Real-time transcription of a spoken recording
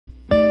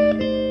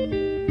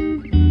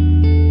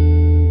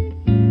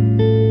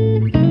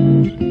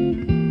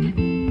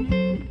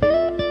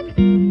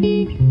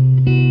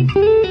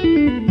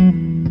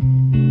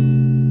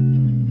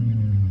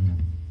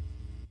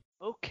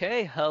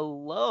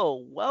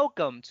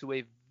welcome to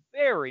a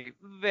very,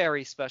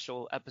 very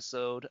special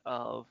episode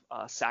of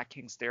Sack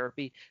King's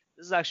Therapy.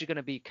 This is actually going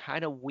to be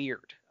kind of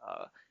weird.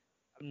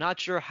 I'm not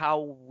sure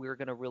how we're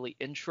going to really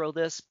intro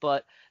this,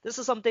 but this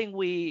is something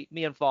me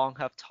and Fong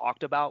have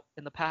talked about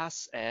in the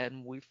past,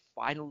 and we're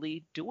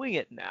finally doing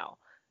it now.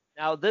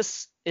 Now,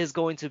 this is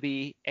going to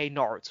be a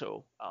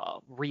Naruto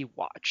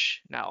rewatch.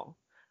 Now,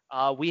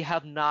 we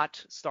have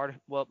not started.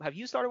 Well, have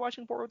you started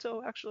watching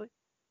Boruto actually?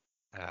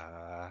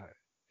 Uh,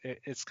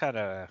 it's kind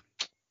of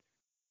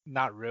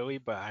not really,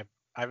 but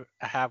I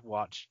have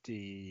watched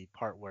the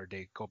part where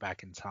they go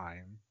back in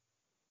time.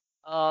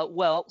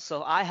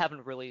 So I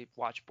haven't really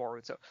watched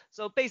Boruto.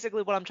 So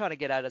basically, what I'm trying to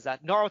get at is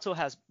that Naruto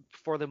has,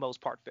 for the most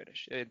part,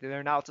 finished.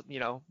 They're now,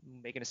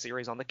 making a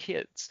series on the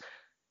kids.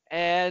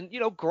 And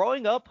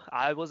growing up,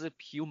 I was a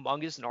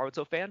humongous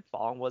Naruto fan.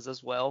 Fong was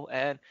as well.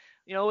 And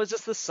it was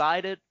just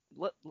decided,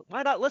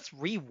 why not? Let's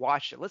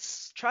rewatch it.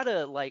 Let's try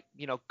to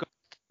go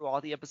through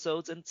all the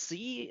episodes and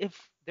see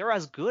if they're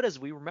as good as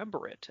we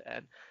remember it.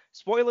 And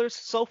spoilers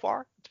so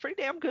far, it's pretty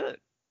damn good.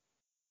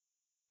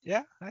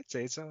 Yeah, I'd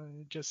say so.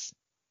 Just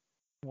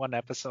one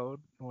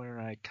episode where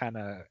I kind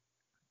of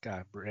got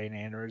a brain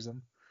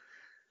aneurysm.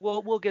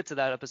 We'll get to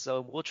that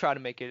episode. We'll try to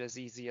make it as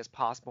easy as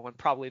possible and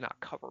probably not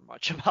cover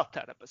much about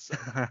that episode.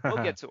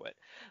 We'll get to it.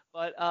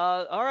 But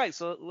all right,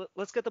 so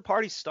let's get the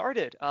party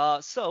started.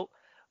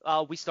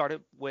 We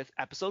started with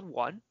episode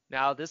one.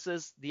 Now this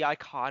is the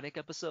iconic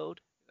episode.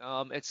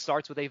 It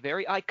starts with a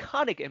very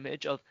iconic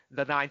image of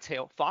the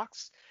nine-tailed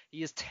fox.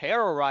 He is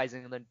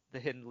terrorizing the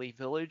Hidden Leaf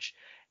Village,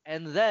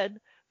 and then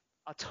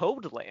a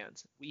toad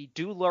lands. We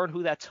do learn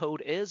who that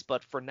toad is,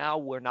 but for now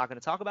we're not going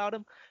to talk about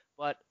him.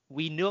 But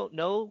we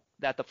know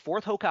that the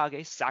fourth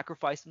Hokage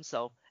sacrificed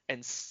himself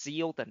and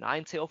sealed the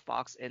nine-tailed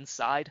fox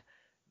inside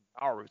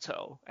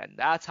Naruto, and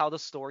that's how the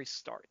story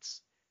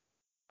starts.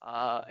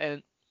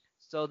 And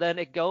so then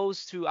it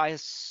goes to, I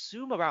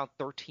assume, around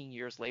 13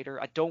 years later.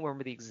 I don't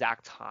remember the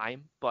exact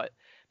time, but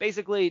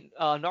basically,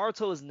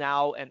 Naruto is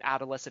now an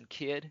adolescent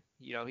kid.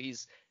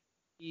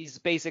 He's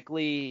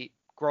basically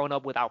grown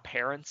up without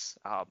parents.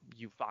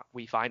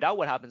 We find out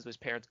what happens to his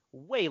parents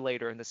way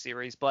later in the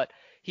series, but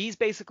he's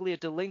basically a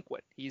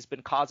delinquent. He's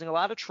been causing a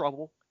lot of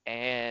trouble,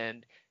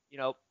 and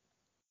the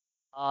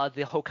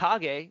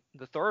Hokage,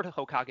 the third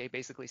Hokage,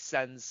 basically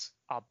sends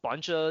a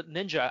bunch of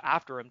ninja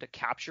after him to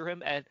capture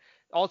him, and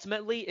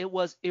ultimately it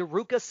was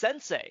Iruka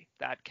Sensei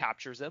that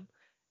captures him,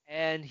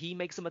 and he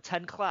makes him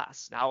attend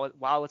class. Now,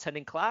 while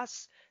attending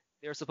class,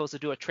 they're supposed to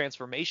do a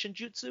transformation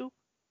jutsu.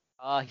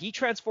 He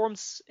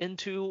transforms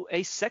into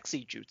a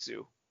sexy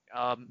jutsu,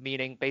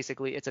 meaning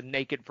basically it's a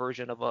naked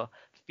version of a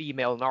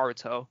female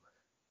Naruto.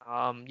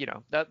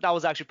 That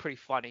was actually pretty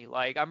funny.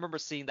 Like I remember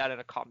seeing that and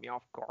it caught me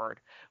off guard.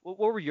 What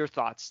were your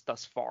thoughts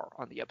thus far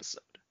on the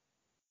episode?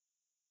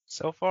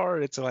 So far,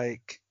 it's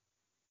like,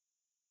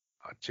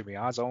 to be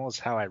honest,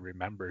 almost how I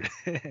remembered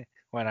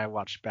when I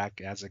watched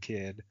back as a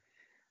kid.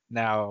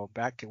 Now,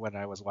 back when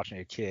I was watching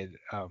a kid,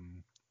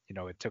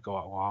 it took a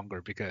lot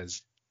longer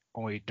because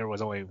there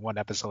was only one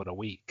episode a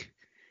week.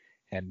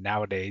 And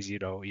nowadays, you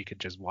could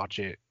just watch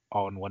it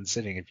all in one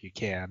sitting if you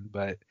can.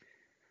 But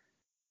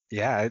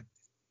yeah,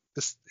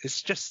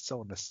 it's just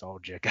so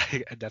nostalgic.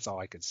 That's all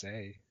I could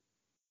say.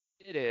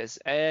 It is,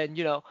 and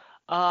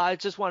I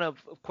just want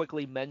to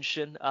quickly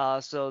mention.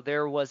 So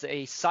there was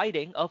a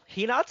sighting of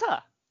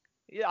Hinata.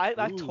 Yeah, I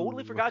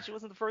totally Ooh, forgot she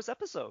was in the first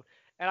episode,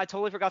 and I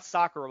totally forgot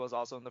Sakura was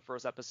also in the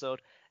first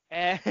episode.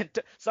 And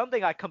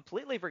something I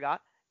completely forgot: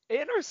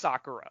 Inner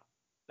Sakura.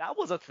 That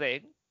was a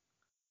thing.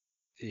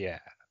 yeah,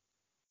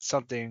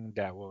 something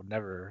that we'll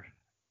never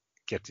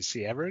get to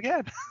see ever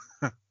again.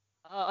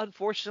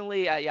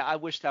 Unfortunately, yeah, I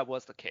wish that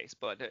was the case,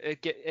 but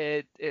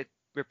it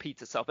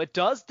repeats itself. It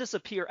does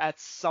disappear at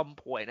some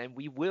point, and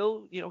we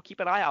will, keep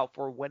an eye out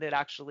for when it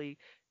actually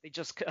they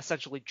just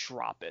essentially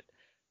drop it.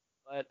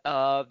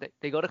 But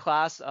they go to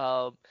class.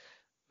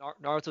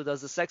 Naruto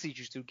does the sexy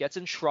jutsu, gets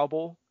in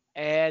trouble,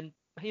 and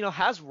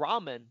has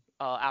ramen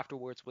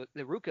afterwards with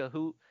Iruka,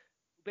 who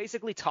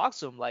basically talks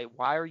to him like,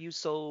 "Why are you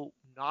so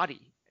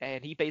naughty?"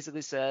 And he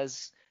basically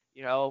says,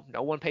 "No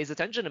one pays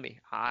attention to me.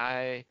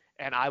 I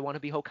want to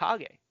be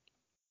Hokage."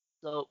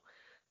 So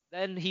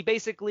then he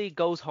basically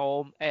goes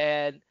home,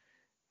 and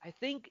I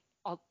think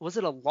was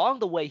it along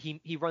the way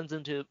he runs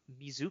into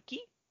Mizuki?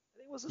 I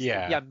think was his name.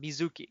 Yeah, Yeah,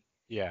 Mizuki.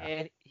 yeah,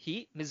 And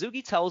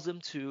Mizuki tells him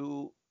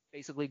to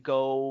basically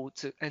go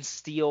to and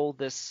steal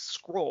this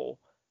scroll,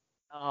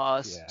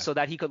 yeah. so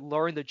that he could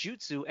learn the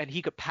jutsu and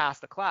he could pass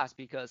the class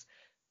because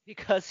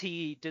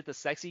he did the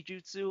sexy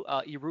jutsu.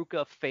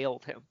 Iruka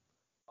failed him.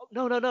 Oh,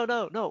 no, no, no,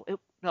 no, no, no.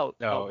 Oh,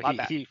 No, my he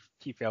bad. he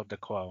he failed the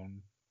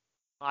clone.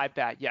 My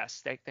bad.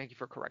 Yes, thank you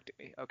for correcting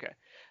me. Okay.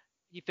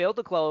 He failed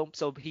the clone,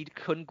 so he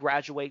couldn't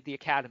graduate the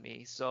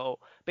academy. So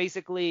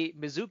basically,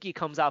 Mizuki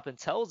comes up and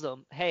tells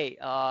him, "Hey,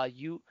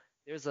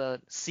 there's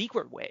a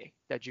secret way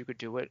that you could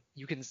do it.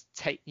 You can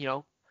take,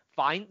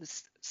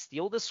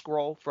 steal the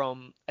scroll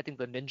from I think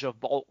the Ninja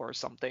Vault or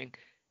something,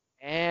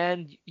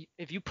 and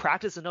if you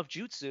practice enough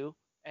jutsu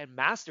and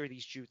master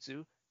these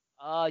jutsu,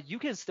 you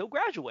can still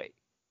graduate."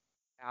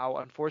 Now,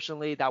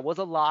 unfortunately, that was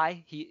a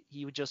lie. He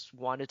just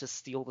wanted to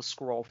steal the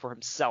scroll for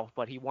himself,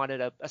 but he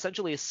wanted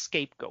essentially a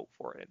scapegoat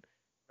for it.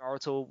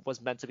 Naruto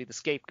was meant to be the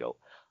scapegoat.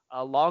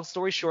 Long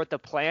story short, the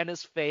plan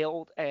has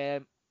failed,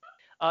 and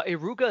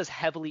Iruka is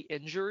heavily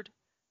injured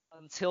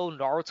until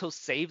Naruto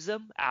saves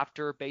him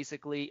after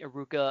basically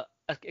Iruka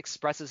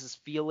expresses his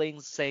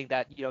feelings, saying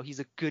that he's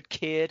a good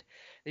kid,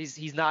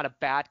 he's not a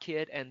bad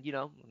kid, and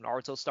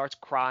Naruto starts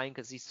crying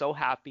because he's so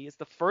happy. It's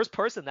the first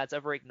person that's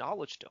ever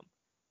acknowledged him,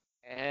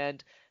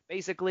 and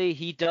basically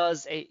he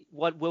does a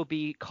what will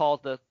be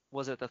called the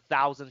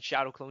thousand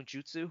shadow clone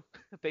jutsu,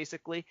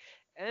 basically,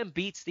 and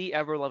beats the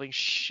ever loving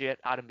shit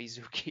out of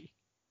Mizuki.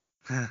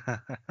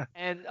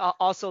 And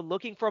also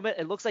looking from it,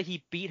 it looks like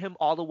he beat him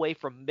all the way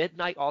from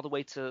midnight all the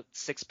way to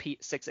 6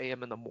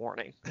 a.m. in the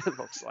morning. It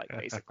looks like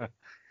basically.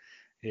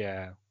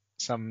 Yeah,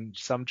 some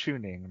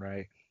tuning,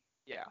 right?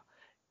 Yeah.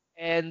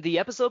 And the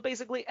episode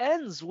basically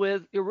ends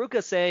with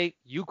Iruka saying,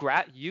 "You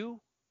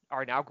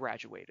are now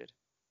graduated."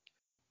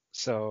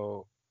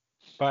 So,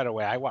 by the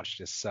way, I watched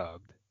this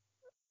subbed.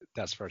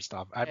 That's first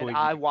off. I And believe.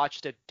 I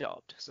watched it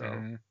dubbed, so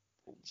Mhm.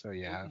 So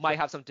we yeah. might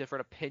have some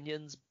different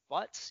opinions,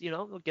 but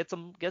we'll get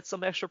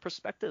some extra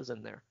perspectives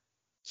in there.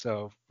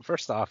 So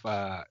first off,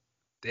 the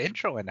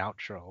intro and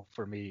outro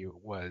for me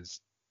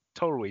was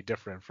totally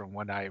different from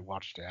when I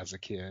watched it as a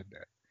kid,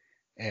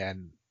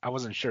 and I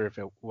wasn't sure if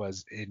it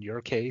was in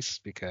your case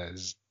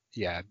because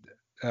yeah,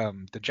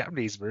 the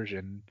Japanese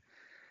version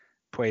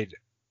played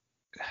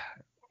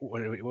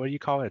what do you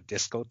call it,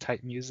 disco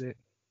type music?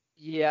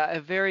 Yeah,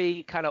 a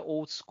very kind of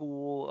old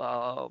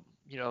school,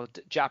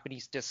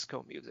 Japanese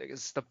disco music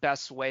is the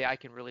best way I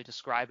can really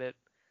describe it.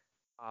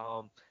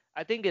 Um,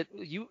 I think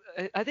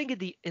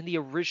in the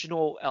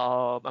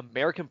original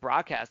American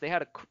broadcast, they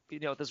had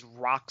this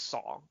rock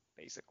song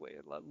basically,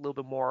 a little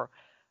bit more,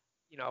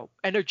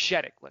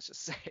 energetic, let's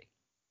just say.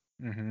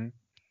 Hmm.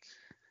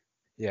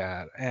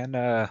 Yeah, and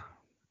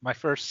my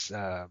first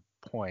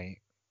point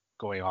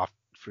going off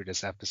through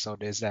this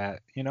episode is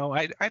that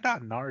I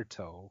thought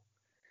Naruto,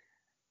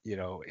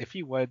 if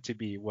he wanted to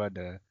be one of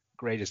the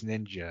greatest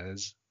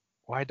ninjas,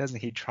 why doesn't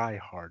he try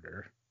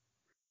harder?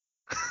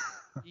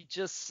 He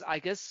just, I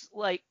guess,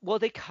 like, well,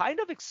 they kind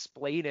of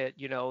explain it,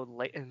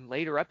 in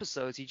later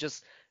episodes. He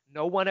just,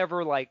 no one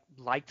ever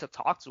liked to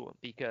talk to him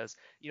because,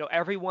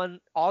 everyone,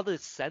 all the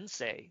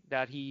sensei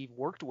that he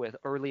worked with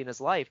early in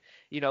his life,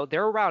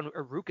 they're around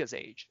Iruka's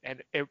age,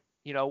 and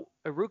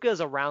Iruka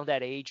is around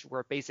that age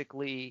where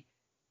basically,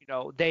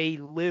 they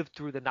lived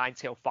through the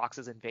Nine-Tailed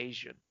Fox's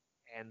invasion,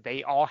 and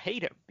they all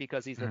hate him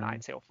because he's the Mhm.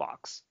 Nine-Tailed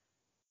Fox.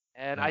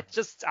 And Yeah.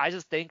 I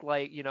just think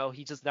like,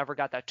 he just never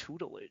got that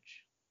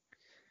tutelage.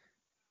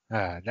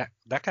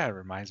 That kind of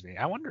reminds me.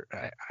 I wonder.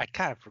 I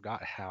kind of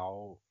forgot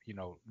how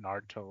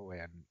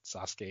Naruto and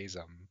Sasuke's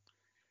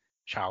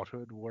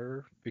childhood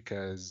were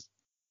because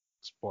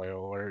spoiler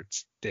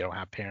alerts, they don't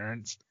have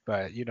parents.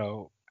 But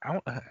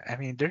I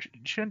mean,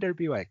 shouldn't there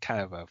be like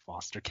kind of a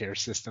foster care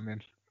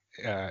system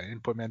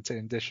implemented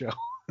in this show?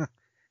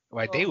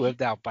 Like Well, they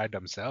lived out by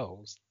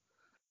themselves.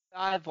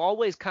 I've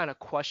always kind of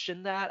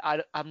questioned that.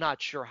 I'm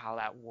not sure how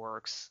that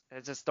works. I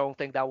just don't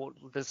think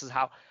this is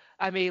how.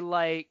 I mean,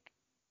 like,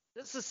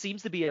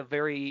 seems to be a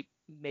very,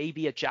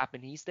 maybe a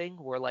Japanese thing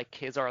where like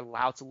kids are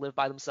allowed to live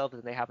by themselves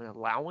and they have an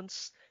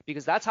allowance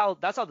because that's how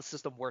the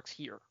system works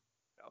here.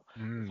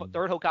 The Mm.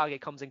 third Hokage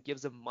comes and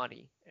gives him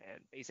money,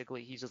 and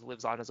basically he just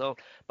lives on his own.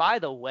 By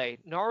the way,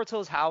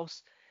 Naruto's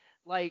house,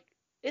 like,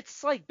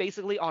 it's like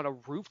basically on a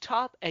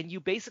rooftop, and you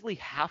basically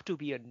have to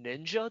be a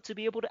ninja to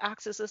be able to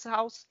access this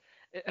house.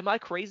 Am I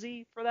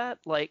crazy for that?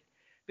 Like,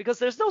 because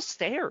there's no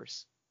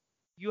stairs.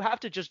 You have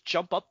to just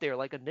jump up there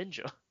like a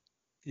ninja.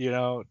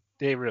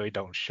 They really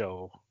don't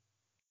show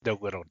the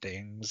little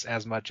things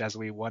as much as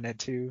we wanted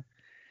to.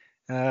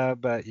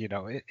 But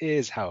it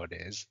is how it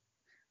is.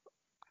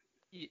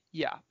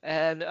 Yeah,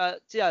 and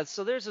yeah,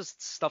 so there's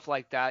just stuff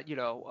like that,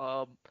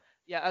 yeah,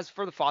 as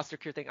for the foster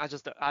care thing, I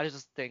just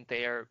think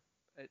they are.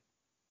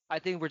 I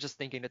think we're just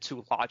thinking it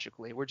too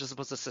logically. We're just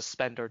supposed to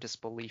suspend our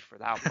disbelief for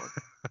that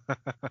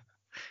one.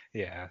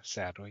 Yeah,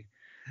 sadly.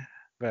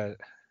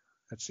 But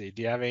let's see.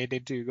 Do you have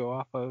anything to go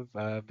off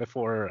of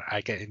before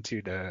I get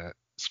into the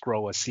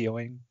scroll of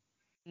ceiling?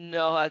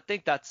 No, I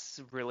think that's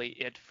really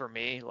it for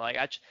me. Like,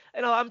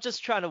 I'm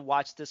just trying to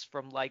watch this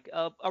from like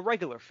a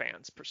regular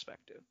fan's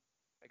perspective.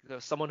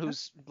 Like, someone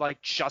who's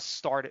like just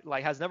started,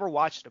 like has never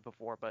watched it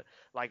before, but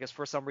like is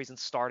for some reason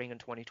starting in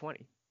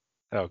 2020.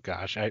 Oh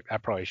gosh, I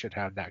probably should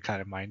have that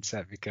kind of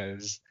mindset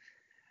because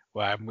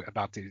what I'm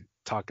about to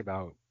talk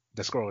about,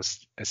 the scroll of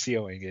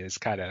ceiling, is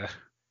kind of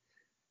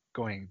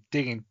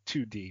digging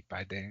too deep,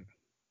 I think.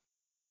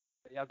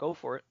 Yeah, go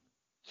for it.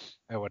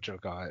 What you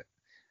call it.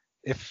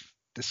 If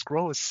the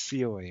scroll of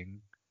ceiling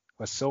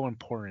was so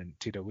important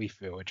to the Leaf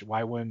Village,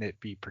 why wouldn't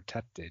it be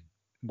protected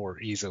more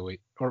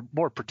easily, or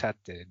more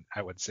protected,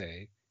 I would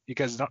say?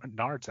 Because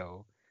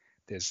Naruto,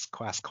 this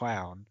class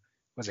clown,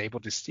 was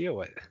able to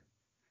steal it.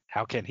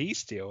 How can he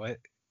steal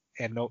it?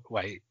 And no,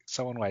 like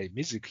someone like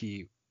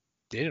Mizuki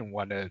didn't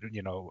want to,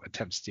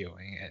 attempt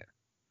stealing it.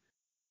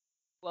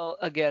 Well,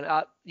 again,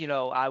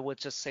 I would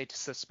just say to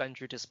suspend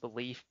your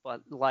disbelief,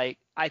 but like,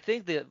 I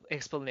think the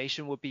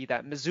explanation would be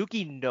that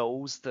Mizuki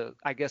knows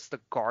I guess, the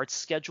guard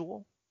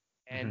schedule,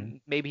 Hmm.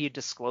 and maybe he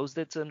disclosed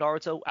it to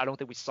Naruto. I don't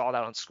think we saw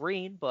that on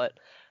screen, but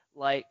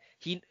like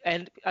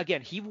and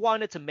again, he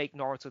wanted to make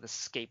Naruto the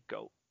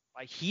scapegoat.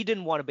 Like, he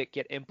didn't want to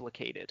get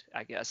implicated,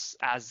 I guess,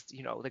 as,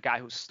 the guy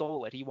who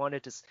stole it. He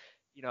wanted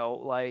to,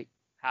 like,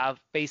 have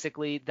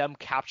basically them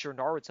capture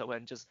Naruto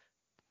and just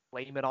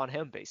blame it on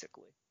him,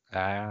 basically.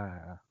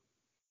 Ah,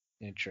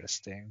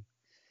 interesting.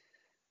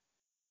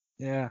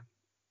 Yeah.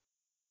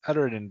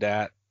 Other than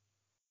that,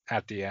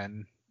 at the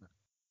end,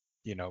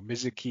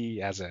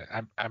 Mizuki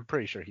I'm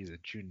pretty sure he's a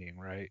Chunin,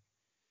 right?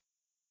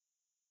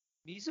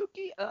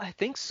 Mizuki? I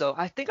think so.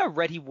 I think I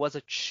read he was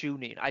a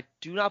Chunin. I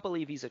do not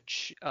believe he's a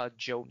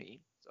Jonin.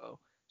 So,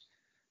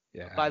 by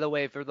Yeah. the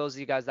way, for those of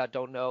you guys that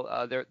don't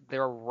know,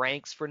 there are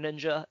ranks for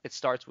ninja. It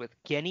starts with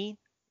Genin,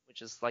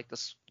 which is like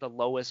the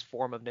lowest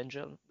form of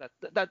ninja.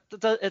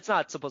 It's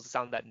not supposed to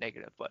sound that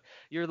negative, but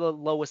you're the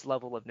lowest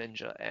level of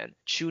ninja. And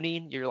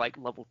Chunin, you're like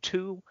level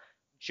 2.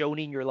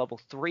 Jonin, you're level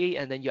 3,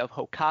 and then you have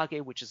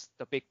Hokage, which is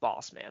the big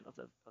boss man of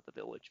the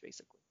village,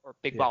 basically, or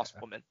big Yeah. boss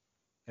woman.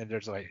 And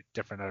there's like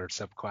different other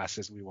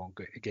subclasses we won't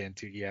get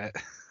into yet.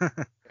 Yeah,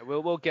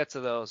 we'll get to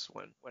those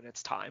when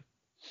it's time.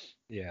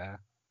 Yeah.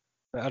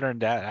 But other than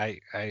that,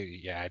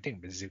 I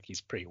think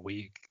Mizuki's pretty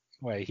weak.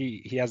 Like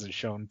he hasn't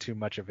shown too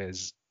much of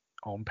his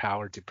own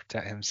power to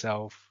protect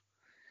himself.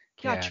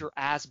 Got And your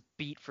ass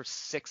beat for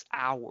 6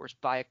 hours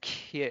by a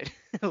kid.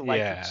 Like,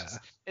 yeah.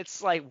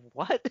 it's like,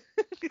 what?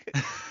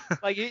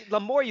 Like, the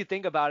more you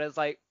think about it, it's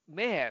like,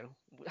 man,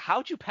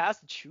 how'd you pass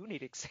the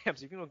Chunin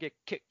exams if you don't get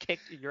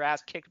your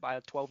ass kicked by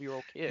a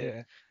 12-year-old kid,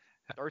 Yeah.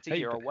 13 Hey,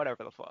 year or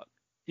whatever the fuck.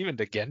 even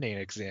the Genin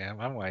exam,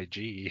 I'm like,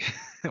 gee,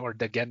 or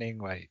the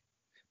Genin like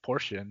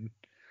portion.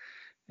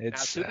 Now,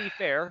 It's to be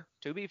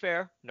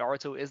fair,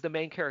 Naruto is the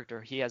main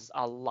character. He has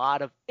a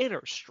lot of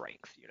inner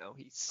strength.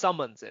 He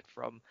summons it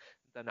from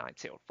the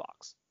nine-tailed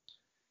fox.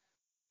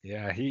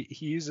 yeah, he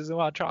uses a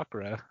lot of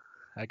chakra.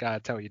 I gotta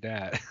tell you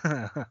that.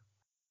 Other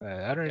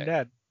than Okay.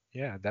 that,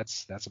 yeah,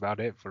 that's about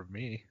it for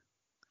me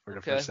for the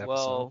Okay, first episode.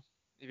 well,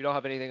 if you don't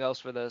have anything else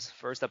for this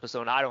first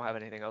episode, I don't have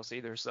anything else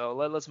either. So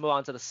let's move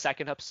on to the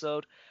second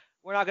episode.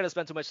 We're not going to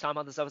spend too much time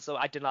on this episode.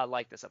 I did not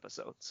like this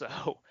episode.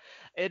 So,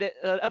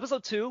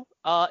 episode 2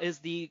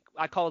 is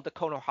I call it the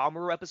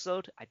Konohamaru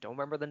episode. I don't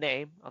remember the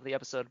name of the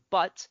episode,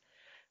 but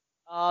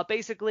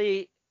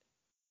basically,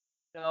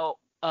 the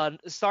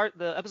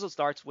episode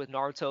starts with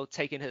Naruto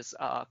taking his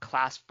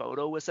class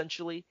photo,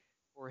 essentially,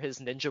 for his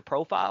ninja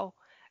profile,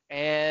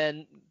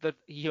 and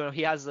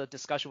he has a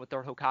discussion with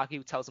Third Hokage,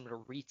 who tells him to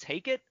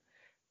retake it,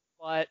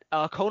 but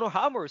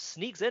Konohamaru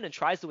sneaks in and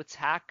tries to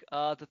attack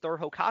the Third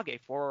Hokage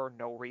for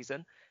no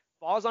reason,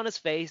 falls on his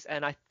face,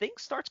 and I think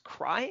starts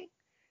crying.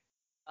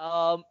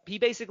 He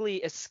basically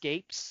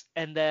escapes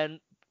and then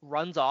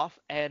runs off,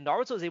 and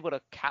Naruto is able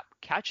to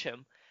catch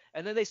him,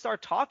 and then they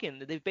start talking.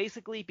 They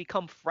basically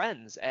become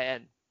friends,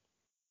 and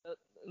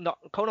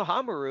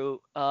Konohamaru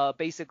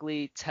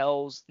basically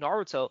tells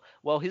Naruto,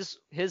 well,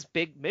 his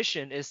big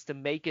mission is to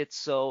make it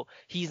so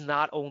he's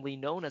not only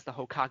known as the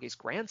Hokage's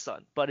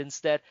grandson, but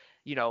instead,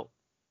 you know,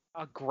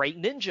 a great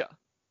ninja.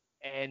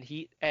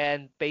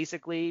 And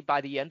basically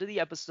by the end of the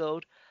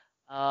episode,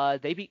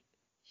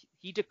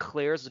 he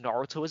declares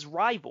Naruto his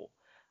rival.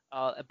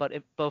 But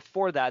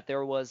before that,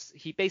 there was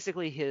he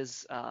basically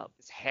his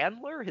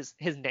handler, his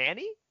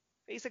nanny,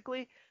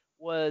 basically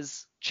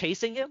was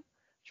chasing him,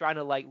 trying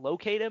to like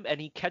locate him, and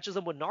he catches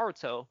him with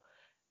Naruto.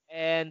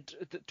 And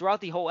throughout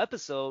the whole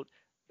episode,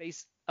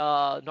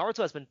 Naruto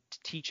has been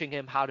teaching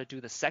him how to do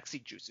the sexy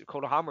jutsu,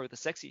 Konohamaru the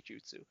sexy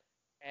jutsu,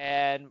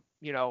 and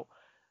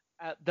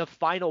the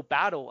final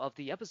battle of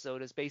the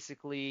episode is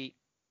basically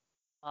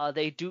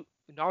they do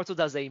Naruto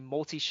does a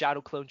multi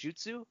shadow clone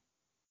jutsu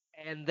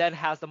and then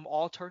has them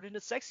all turn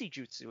into sexy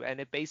jutsu, and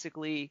it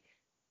basically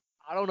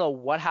I don't know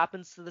what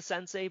happens to the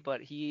sensei,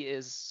 but he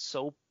is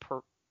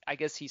I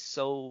guess he's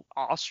so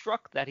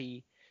awestruck that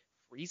he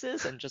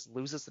freezes and just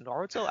loses to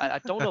Naruto. I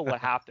don't know what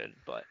happened,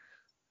 but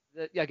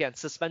again,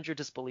 suspend your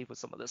disbelief with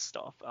some of this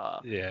stuff.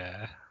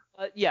 Yeah.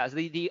 Yeah,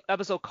 the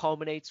episode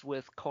culminates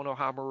with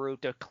Konohamaru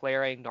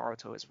declaring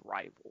Naruto his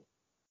rival.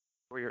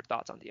 What are your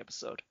thoughts on the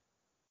episode?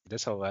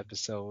 This whole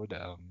episode,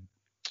 I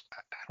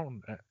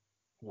don't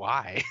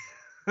why.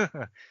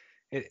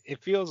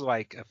 It feels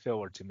like a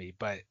filler to me,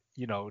 but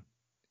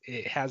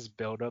it has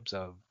buildups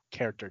of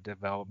character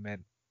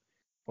development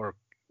or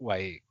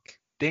like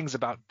things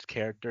about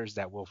characters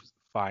that we'll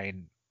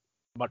find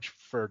much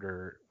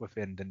further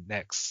within the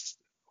next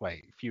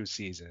like few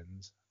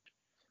seasons.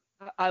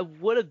 I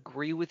would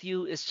agree with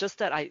you. It's just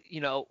that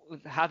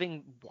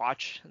having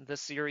watched the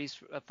series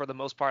for the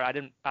most part, I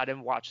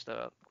didn't watch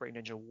the Great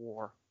Ninja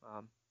War.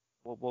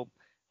 We'll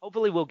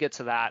hopefully we'll get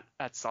to that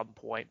at some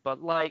point.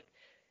 But like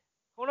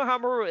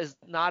Konohamaru is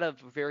not a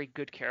very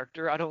good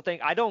character. I don't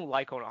think. I don't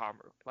like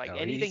Konohamaru. Like No,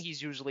 anything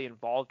he's usually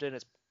involved in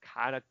is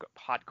kind of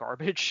hot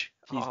garbage.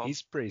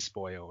 he's pretty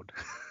spoiled.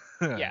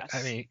 I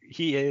Yes. mean,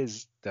 he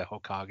is the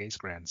Hokage's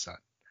grandson.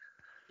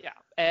 Yeah,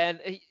 and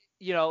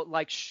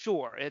like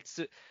sure, it's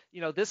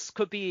this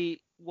could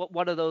be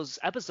one of those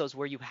episodes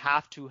where you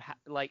have to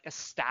like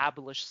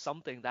establish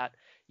something that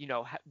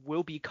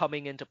will be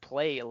coming into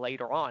play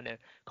later on, and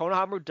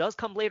Konohamaru does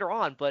come later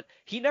on, but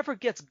he never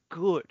gets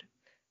good.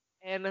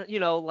 And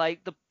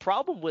like the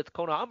problem with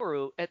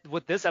Konohamaru,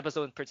 with this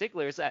episode in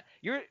particular, is that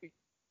you're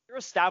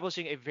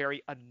establishing a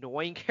very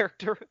annoying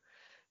character.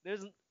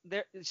 there's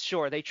there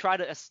Sure, they try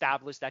to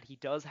establish that he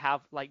does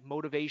have like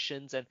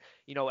motivations and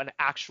an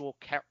actual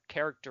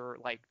character,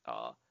 like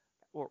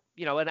or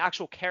an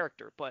actual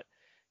character, but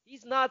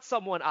he's not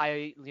someone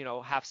I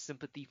have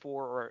sympathy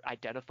for or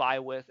identify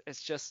with.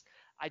 It's just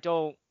I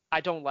don't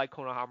like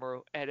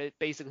Konohamaru, and it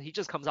basically he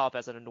just comes off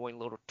as an annoying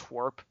little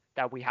twerp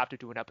that we have to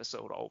do an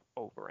episode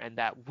over and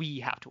that we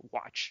have to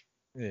watch.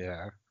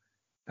 Yeah.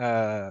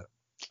 Uh,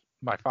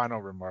 my final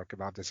remark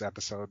about this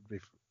episode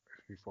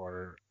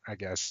before I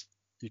guess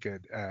you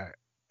could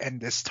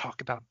end this talk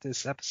about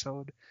this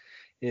episode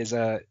is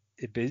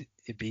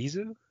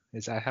Ibizu?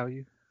 Is that how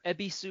you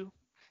Ebisu.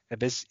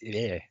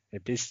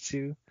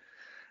 Ibisu?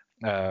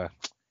 Uh,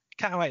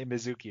 kind of like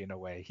Mizuki in a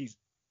way. He's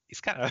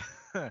kind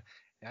of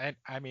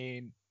I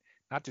mean,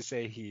 not to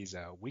say he's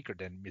weaker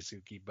than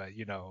Mizuki, but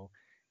in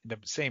the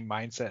same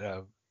mindset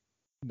of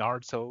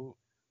Naruto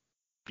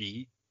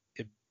beat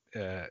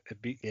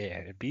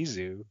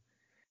Ibizu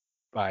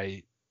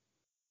by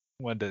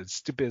one of the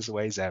stupidest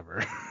ways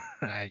ever,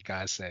 I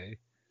gotta say.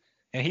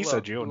 And he's a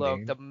Look,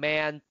 Jonin.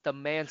 the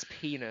man's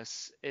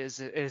penis is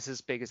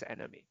his biggest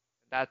enemy.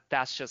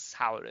 That's just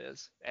how it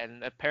is.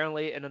 And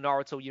apparently in the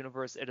Naruto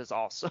universe it is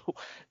also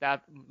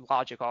that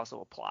logic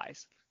also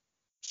applies.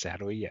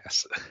 Sadly,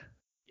 yes.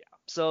 Yeah.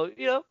 So,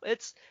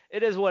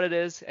 it is what it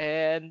is.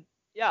 And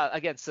yeah,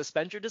 again,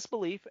 suspend your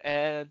disbelief,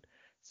 and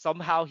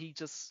somehow he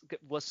just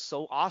was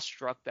so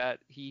awestruck that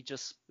he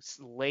just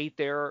laid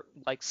there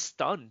like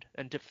stunned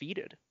and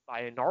defeated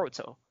by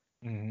Naruto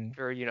Hmm.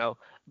 for,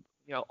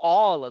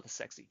 all of the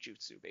sexy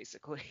jutsu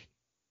basically.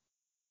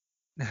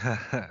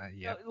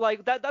 Yep.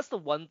 Like that's the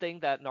one thing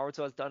that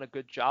Naruto has done a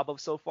good job of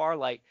so far.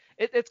 Like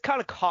it's kind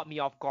of caught me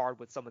off guard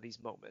with some of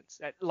these moments.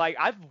 Like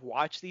I've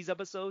watched these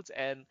episodes,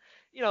 and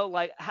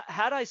like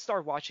had I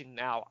started watching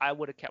now, I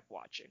would have kept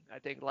watching. I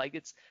think like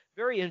it's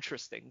very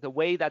interesting the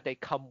way that they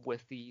come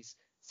with these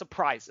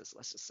surprises,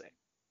 let's just say.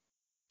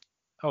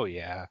 Oh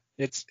yeah.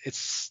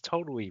 It's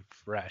totally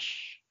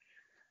fresh.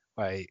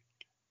 Like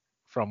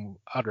from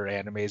other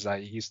animes I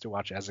used to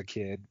watch as a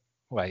kid,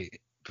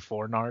 like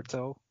before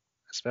Naruto,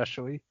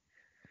 especially.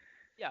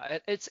 Yeah,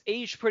 it's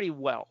aged pretty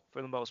well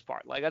for the most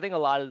part. Like I think a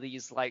lot of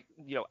these like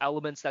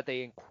elements that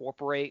they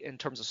incorporate in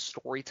terms of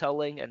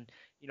storytelling and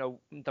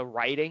the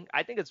writing,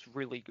 I think it's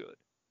really good.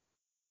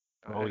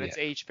 Oh And yeah. it's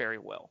aged very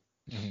well.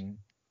 Hmm.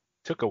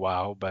 Took a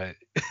while, but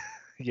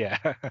yeah,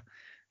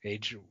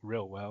 aged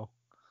real well.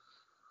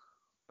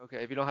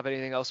 Okay, if you don't have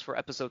anything else for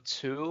episode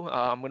two,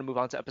 I'm gonna move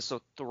on to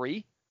episode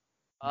three.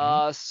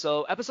 Hmm.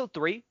 So episode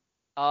three,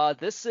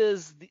 this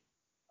is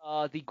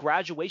the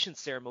graduation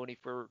ceremony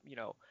for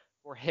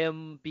for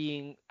him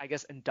being, I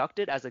guess,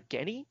 inducted as a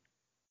Genny,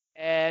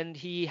 and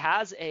he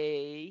has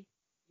a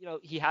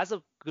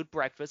good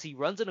breakfast. He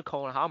runs into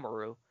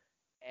Konohamaru,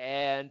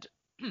 and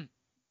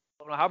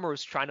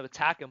Konohamaru's trying to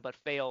attack him but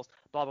fails.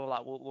 Blah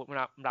blah blah. I'm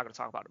not gonna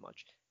talk about it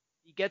much.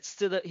 He gets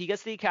to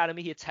the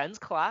academy. He attends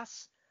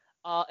class.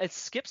 It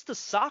skips to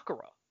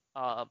Sakura,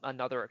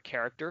 another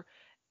character,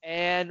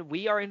 and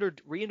we are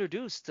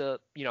reintroduced to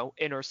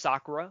inner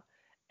Sakura,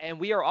 and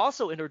we are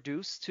also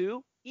introduced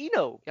to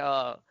Ino,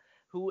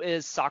 who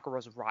is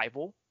Sakura's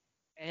rival.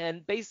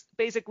 And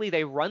basically,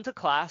 they run to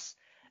class,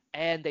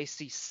 and they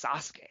see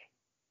Sasuke,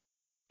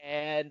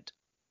 and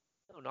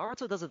no,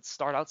 Naruto doesn't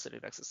start out sitting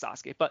next to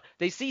Sasuke, but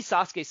they see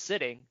Sasuke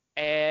sitting,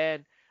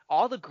 and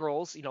all the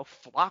girls,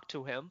 flock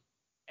to him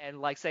and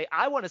like say,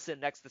 "I want to sit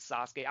next to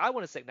Sasuke. I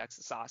want to sit next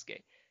to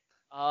Sasuke."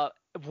 Uh,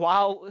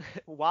 while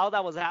while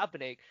that was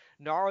happening,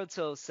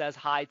 Naruto says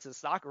hi to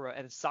Sakura,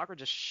 and Sakura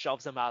just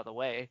shoves him out of the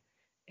way.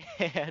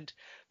 And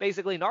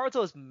basically,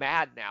 Naruto is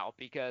mad now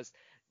because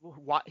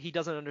he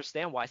doesn't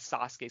understand why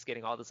Sasuke's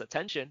getting all this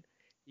attention.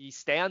 He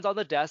stands on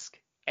the desk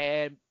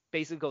and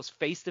basically goes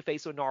face to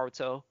face with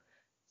Naruto.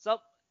 So,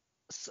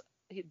 so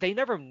they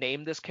never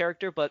named this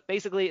character, but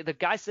basically the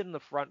guy sitting in the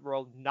front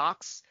row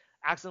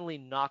accidentally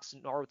knocks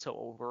Naruto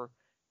over,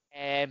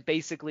 and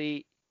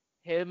basically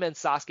him and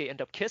Sasuke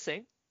end up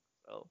kissing.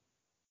 So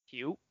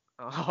cute.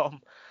 Um,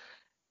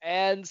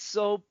 and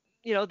so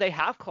they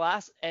have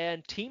class,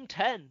 and Team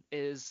 10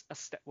 is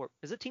or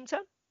is it Team 10?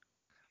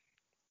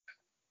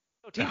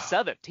 No, Team Oh,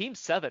 7. Team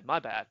 7. My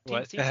bad.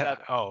 what? Team 7.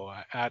 Oh,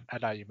 I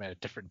thought you meant a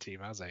different team.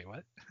 I was like,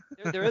 what?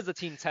 There is a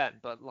Team 10,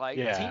 but like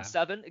Team Yeah.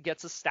 7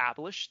 gets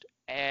established,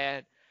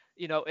 and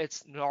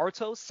it's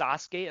Naruto,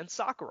 Sasuke, and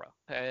Sakura,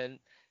 and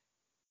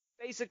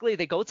basically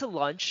they go to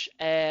lunch,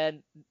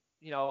 and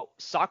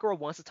Sakura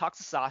wants to talk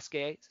to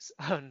Sasuke,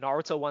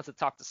 Naruto wants to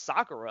talk to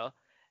Sakura,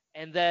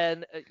 and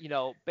then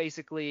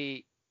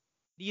basically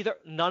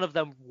none of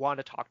them want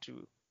to talk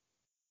to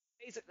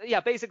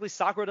basically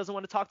Sakura doesn't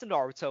want to talk to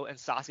Naruto and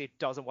Sasuke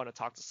doesn't want to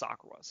talk to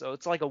Sakura. So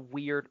it's like a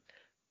weird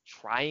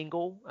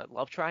triangle, a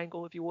love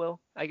triangle, if you will,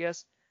 I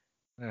guess.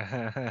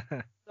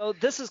 So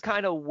this is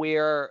kind of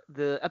where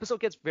the episode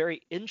gets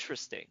very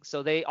interesting.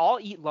 So they all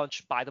eat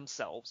lunch by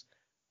themselves.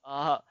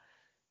 Uh,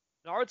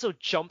 Naruto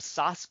jumps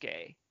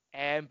Sasuke,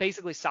 and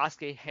basically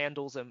Sasuke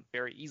handles him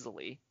very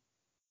easily.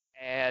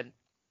 And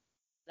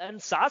then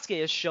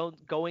Sasuke is shown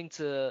going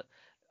to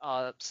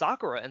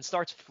Sakura and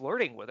starts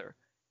flirting with her.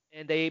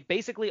 And they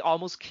basically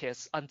almost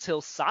kiss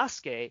until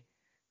Sasuke,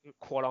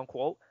 quote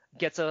unquote,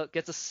 gets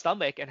a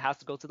stomach and has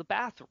to go to the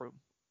bathroom.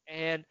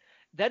 And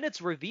then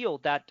it's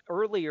revealed that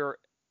earlier,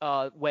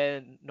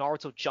 when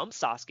Naruto jumped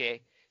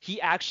Sasuke,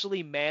 he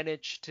actually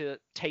managed to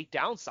take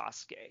down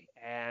Sasuke,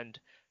 and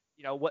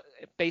what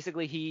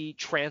basically he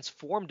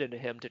transformed into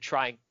him to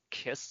try and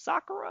kiss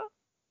Sakura.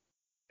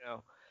 You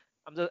know,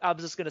 I'm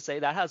just gonna say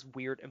that has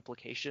weird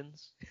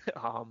implications,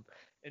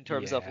 in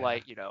terms of Yeah.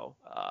 like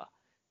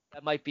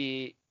that might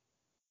be,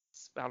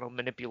 I don't know,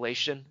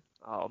 manipulation,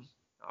 I don't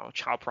know,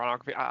 child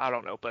pornography. I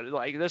don't know, but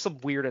like there's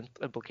some weird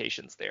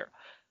implications there.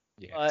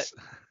 But Yes.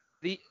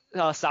 the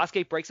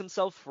Sasuke breaks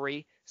himself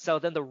free, so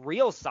then the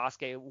real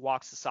Sasuke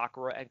walks to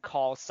Sakura and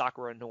calls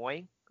Sakura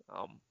annoying.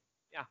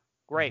 Yeah,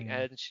 great,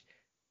 Hmm.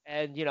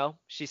 and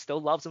she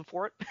still loves him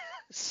for it.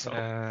 So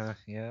Yeah.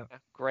 yeah,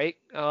 great.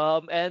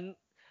 And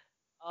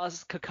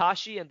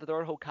Kakashi and the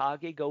third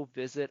Hokage go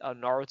visit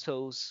um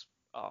Naruto's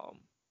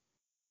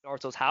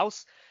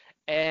house,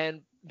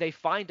 and they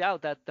find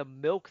out that the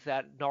milk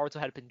that Naruto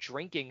had been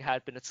drinking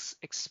had been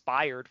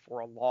expired for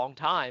a long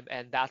time,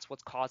 and that's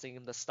what's causing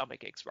him the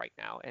stomach aches right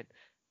now. And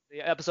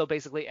the episode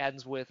basically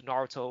ends with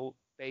Naruto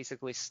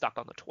basically stuck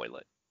on the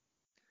toilet.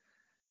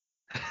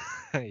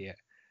 Yeah.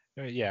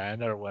 Yeah,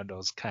 another one of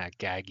those kind of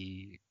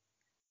gaggy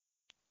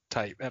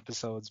type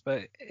episodes,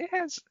 but it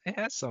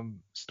has some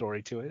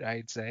story to it,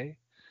 I'd say.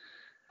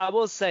 I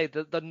will say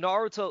the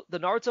Naruto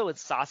and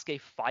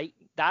Sasuke fight,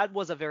 that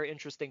was a very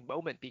interesting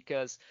moment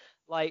because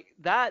like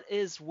that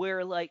is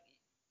where like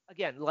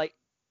again like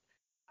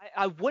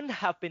I wouldn't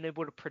have been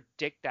able to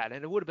predict that,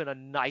 and it would have been a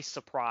nice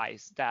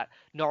surprise that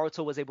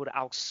Naruto was able to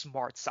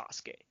outsmart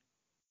Sasuke.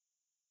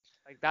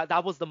 Like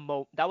that was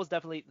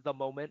definitely the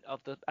moment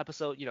of the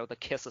episode, the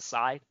kiss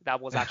aside. That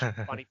was actually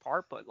the funny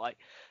part, but like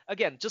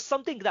again, just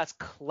something that's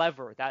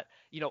clever that,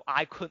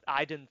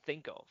 I didn't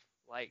think of.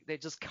 Like they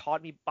just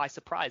caught me by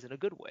surprise in a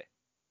good way.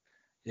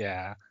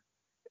 Yeah.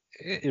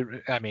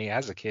 I mean,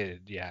 as a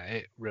kid, yeah,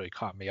 it really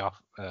caught me off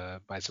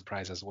by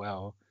surprise as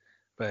well.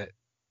 But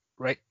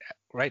right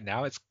right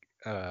now, it's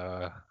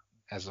uh,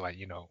 as like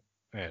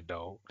an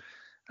adult,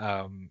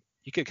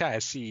 you could kind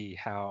of see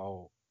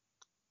how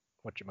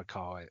what you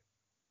call it,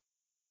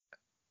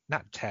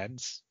 not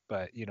tense,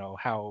 but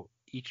how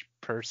each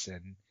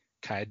person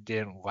kind of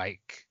didn't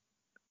like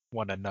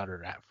one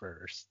another at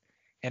first,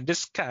 and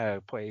this kind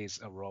of plays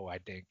a role, I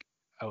think,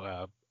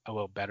 a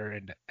little better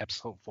in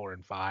episode 4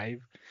 and 5,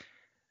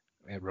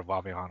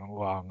 revolving on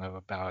along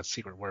about a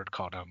secret word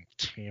called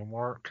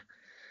teamwork.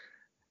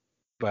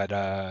 But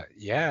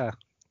yeah,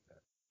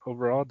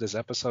 overall, this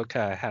episode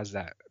kind of has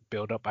that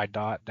build up I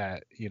thought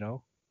that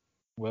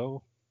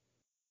will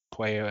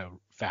play a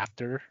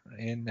factor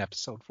in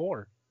episode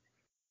 4.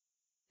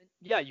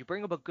 Yeah, you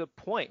bring up a good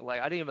point.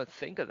 Like I didn't even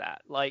think of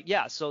that. Like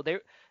yeah, so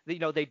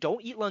they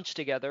don't eat lunch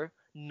together.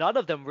 None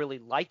of them really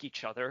like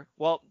each other.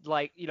 Well,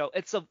 like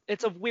it's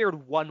a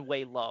weird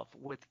one-way love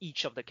with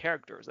each of the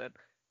characters, and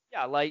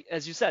yeah, like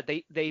as you said,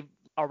 they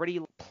already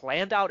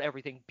planned out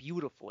everything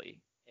beautifully,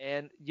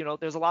 and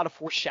there's a lot of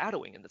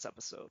foreshadowing in this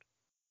episode.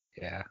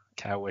 Yeah,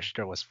 kind of wish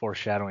there was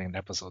foreshadowing in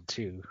episode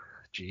 2.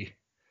 Gee.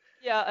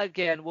 Yeah,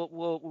 again, we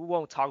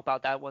won't talk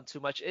about that one too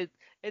much.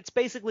 It's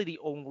basically the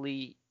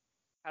only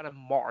kind of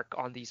mark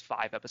on these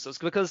 5 episodes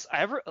because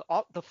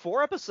the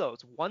 4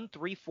 episodes, 1,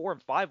 3, 4,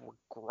 and 5 were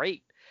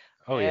great,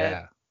 Oh and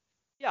yeah.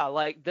 yeah,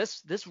 like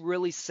this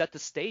really set the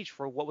stage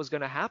for what was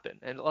going to happen,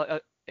 and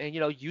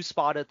you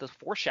spotted the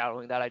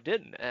foreshadowing that I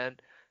didn't,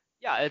 and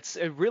yeah,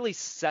 it really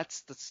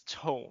sets the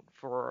tone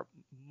for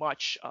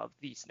much of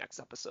these next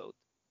episodes.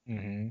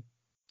 Hmm.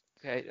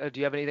 Okay, do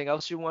you have anything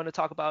else you want to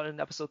talk about in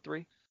episode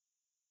 3?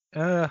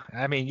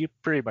 I mean, you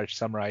pretty much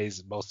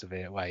summarized most of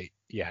it. Like,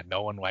 yeah,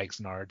 no one likes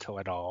Naruto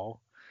at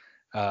all.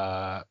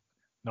 Uh,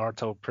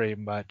 Naruto pretty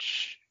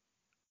much,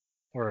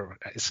 or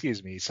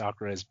excuse me,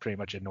 Sakura is pretty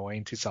much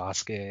annoying to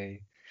Sasuke,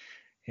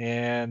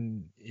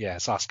 and yeah,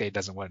 Sasuke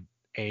doesn't want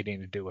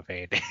anything to do with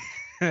anything.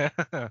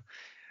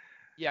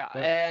 Yeah,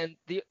 But and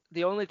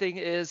the only thing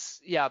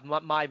is, yeah,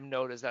 my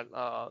note is that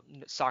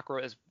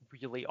Sakura is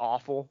really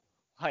awful.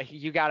 Like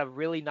you got a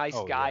really nice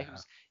oh guy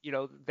yeah,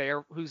 who's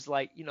there, who's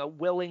like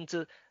willing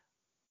to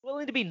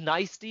be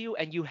nice to you,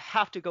 and you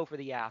have to go for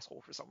the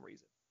asshole for some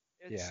reason.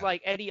 It's yeah,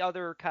 like any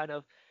other kind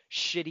of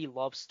shitty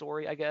love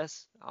story, I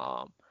guess.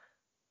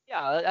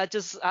 Yeah, I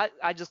just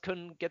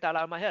couldn't get that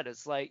out of my head.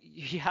 It's like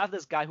you have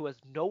this guy who has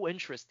no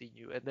interest in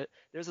you, and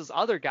there's this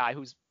other guy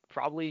who's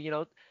probably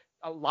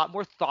a lot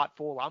more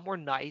thoughtful, a lot more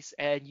nice,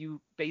 and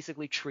you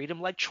basically treat him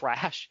like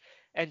trash.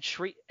 and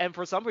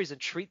for some reason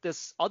treat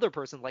this other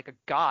person like a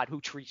god who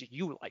treats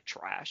you like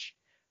trash.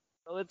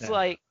 So it's Yeah.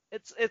 like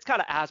it's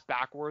kind of ass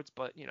backwards,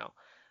 but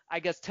I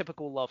guess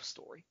typical love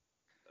story.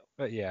 So,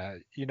 But yeah,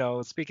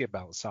 speaking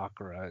about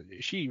Sakura,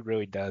 she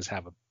really does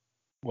have a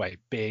like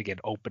big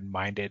and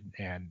open-minded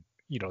and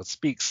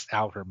speaks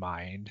out her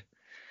mind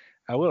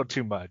a little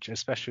too much,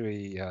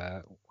 especially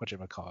what you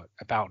call it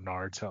about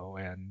Naruto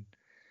and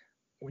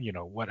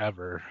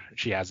whatever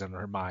she has in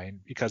her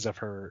mind because of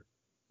her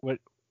what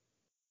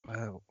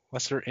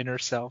what's her inner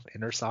self,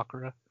 inner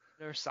Sakura?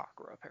 there's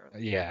Sakura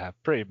apparently. Yeah,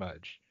 pretty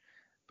much.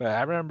 But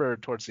I remember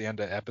towards the end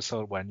of the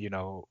episode when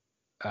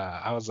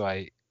I was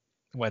like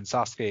when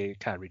Sasuke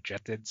kind of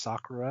rejected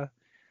Sakura.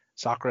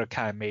 Sakura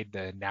kind of made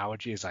the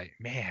analogy is like,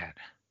 man,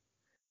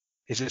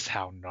 is this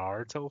how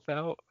Naruto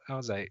felt? I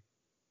was like,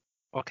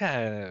 what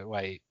kind of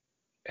like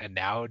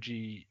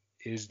analogy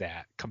is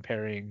that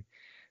comparing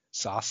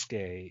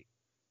Sasuke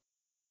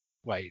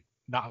like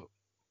not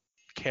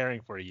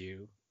caring for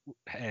you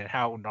and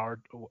how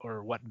Naruto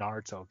or what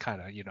Naruto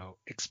kind of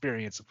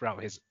experienced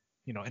throughout his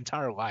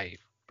entire life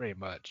pretty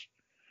much.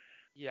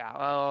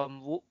 Yeah,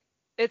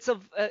 it's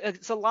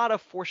a lot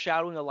of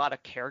foreshadowing, a lot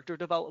of character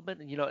development,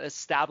 and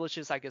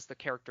establishes, I guess, the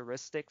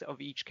characteristics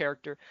of each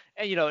character.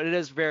 And it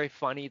is very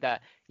funny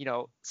that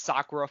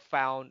Sakura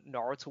found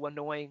Naruto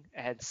annoying,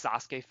 and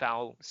Sasuke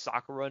found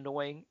Sakura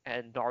annoying,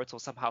 and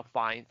Naruto somehow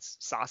finds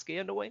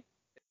Sasuke annoying.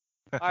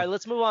 All right,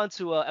 let's move on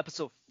to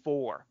episode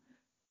 4.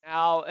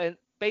 Now, and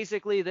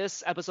basically,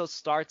 this episode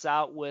starts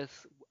out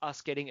with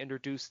us getting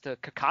introduced to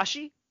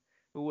Kakashi,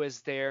 who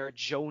is their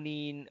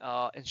Jonin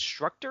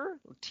instructor,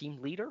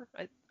 team leader.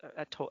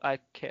 I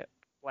can't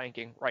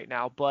blanking right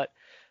now, but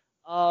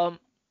um,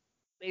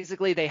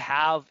 basically they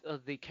have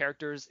the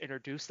characters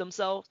introduce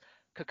themselves.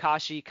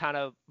 Kakashi kind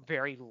of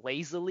very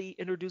lazily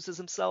introduces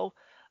himself.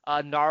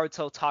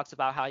 Naruto talks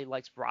about how he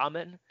likes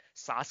ramen.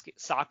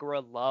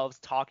 Sakura loves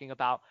talking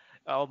about,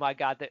 oh my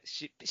god, that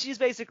she's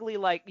basically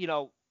like,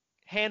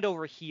 hand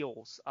over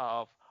heels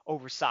of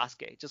over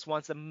Sasuke. Just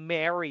wants to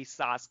marry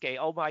Sasuke.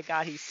 Oh my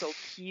god, he's so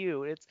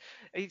cute.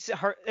 It's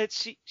her.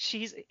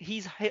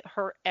 He's hit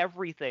her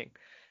everything.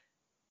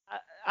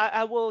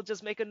 I will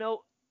just make a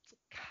note. It's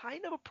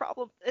kind of a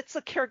problem. It's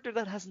a character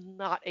that has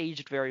not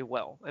aged very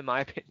well, in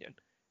my opinion,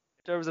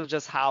 in terms of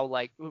just how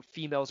like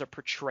females are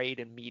portrayed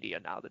in media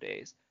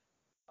nowadays.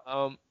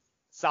 Um,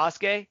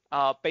 Sasuke,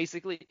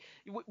 basically,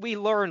 we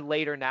learn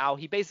later now.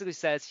 He basically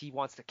says he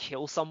wants to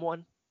kill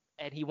someone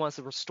and he wants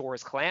to restore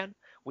his clan.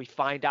 We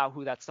find out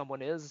who that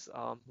someone is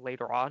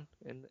later on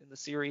in the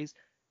series,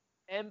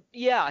 and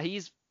yeah,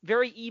 he's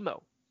very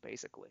emo,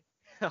 basically.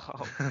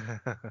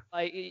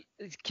 Like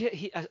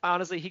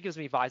honestly, he gives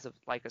me vibes of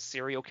like a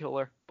serial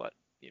killer, but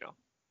you know,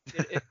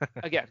 it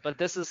again. But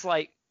this is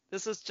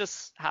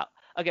just how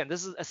again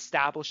this is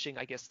establishing,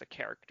 I guess, the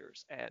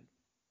characters. And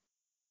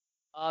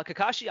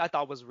Kakashi I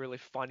thought was really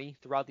funny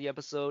throughout the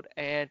episode,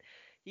 and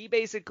he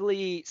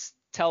basically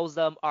tells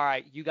them, all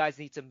right, you guys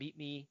need to meet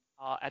me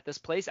at this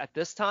place at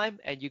this time,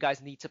 and you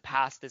guys need to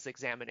pass this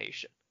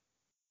examination.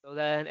 So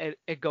then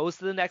it goes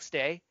to the next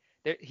day.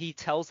 He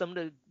tells them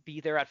to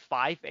be there at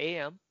 5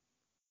 a.m.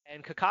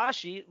 And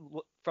Kakashi,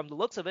 from the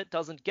looks of it,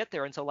 doesn't get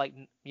there until like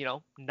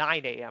 9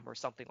 a.m. or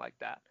something like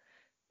that.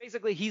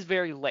 Basically, he's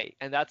very late,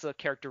 and that's a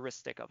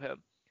characteristic of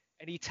him.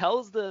 And he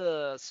tells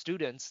the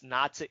students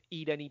not to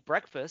eat any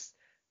breakfast.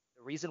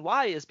 The reason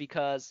why is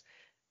because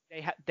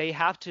they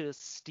have to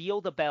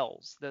steal the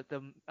bells. The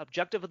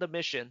objective of the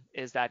mission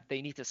is that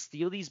they need to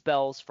steal these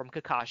bells from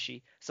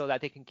Kakashi so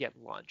that they can get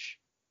lunch.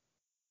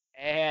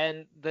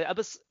 So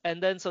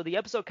the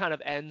episode kind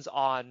of ends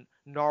on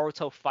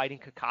Naruto fighting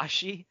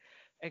Kakashi,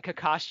 and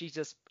Kakashi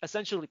just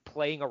essentially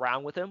playing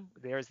around with him.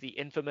 There's the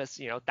infamous,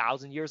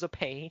 1,000 years of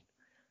pain.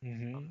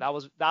 Hmm.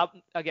 That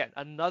again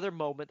another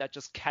moment that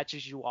just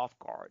catches you off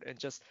guard and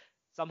just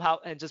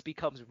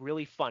becomes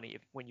really funny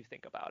when you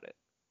think about it.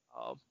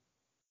 Um,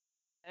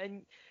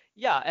 and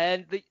yeah,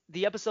 and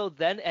the episode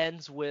then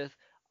ends with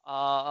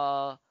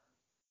uh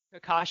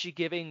Kakashi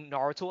giving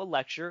Naruto a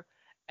lecture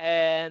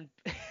and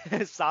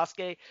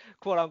Sasuke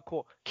quote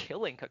unquote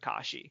killing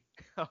Kakashi.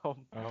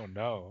 Um, Oh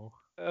no.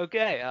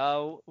 okay,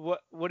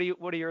 what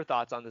are your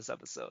thoughts on this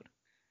episode?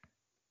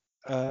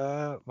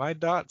 My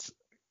dots,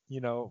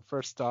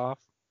 first off,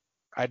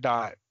 I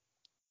thought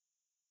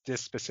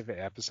this specific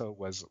episode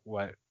was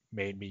what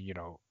made me,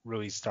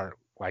 really start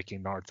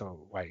liking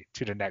Naruto like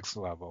to the next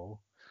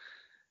level.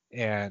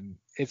 And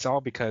it's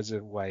all because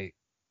of like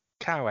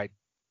kind of like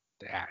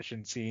the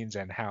action scenes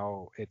and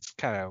how it's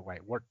kind of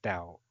like worked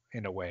out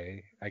in a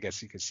way, I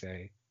guess you could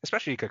say.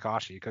 Especially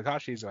Kakashi.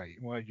 Kakashi's like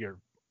one of your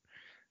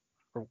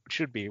or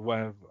should be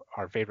one of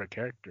our favorite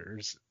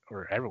characters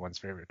or everyone's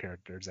favorite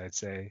characters, I'd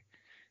say,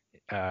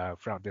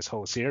 throughout this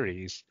whole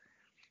series.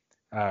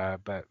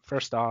 But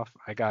first off,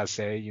 I gotta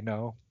say,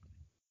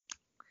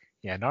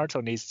 yeah,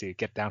 Naruto needs to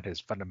get down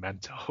his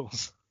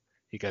fundamentals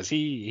because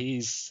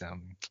he's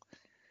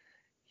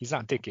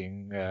not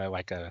thinking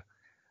like a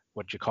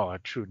what you call a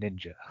true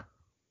ninja.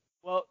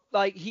 Well,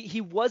 like he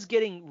was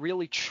getting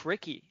really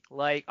tricky.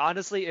 Like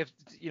honestly, if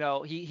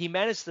he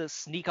managed to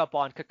sneak up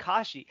on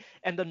Kakashi,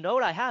 and the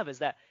note I have is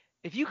that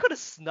if you could have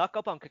snuck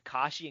up on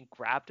Kakashi and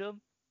grabbed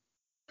him,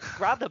 just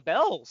grab the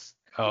bells.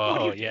 What are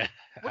Oh you yeah,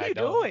 what are I you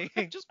know.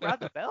 doing? Just grab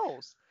the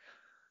bells.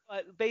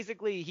 But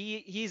basically,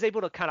 he's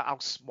able to kind of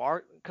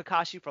outsmart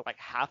Kakashi for like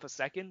half a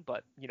second.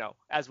 But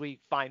as we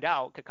find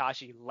out,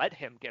 Kakashi let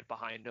him get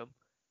behind him,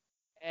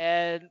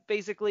 and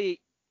basically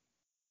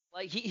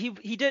like he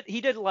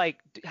did like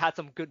had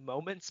some good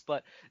moments,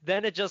 but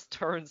then it just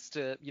turns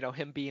to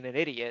him being an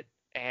idiot.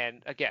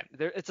 And again,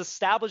 it's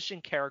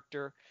establishing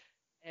character,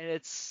 and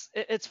it's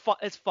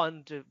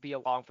fun to be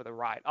along for the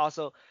ride.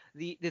 Also,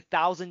 the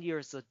 1,000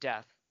 years of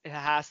death, it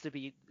has to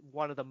be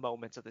one of the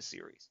moments of the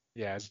series.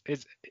 Yeah,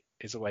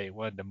 it's like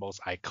one of the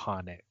most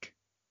iconic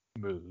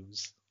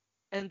moves.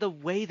 And the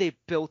way they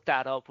built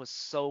that up was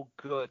so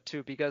good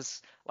too,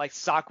 because like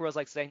Sakura's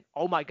like saying,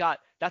 "Oh my God,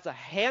 that's a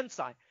hand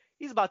sign.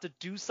 He's about to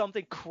do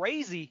something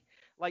crazy.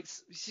 Like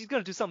she's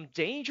gonna do something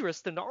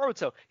dangerous to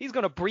Naruto. He's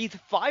gonna breathe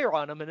fire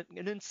on him and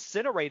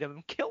incinerate him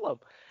and kill him."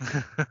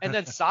 And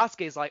then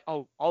Sasuke's like,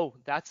 "Oh,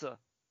 that's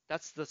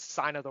the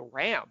sign of the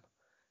ram.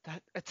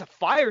 That it's a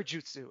fire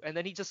jutsu." And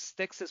then he just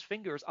sticks his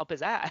fingers up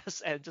his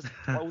ass and just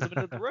throws him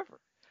into the river.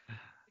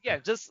 Yeah,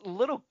 just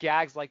little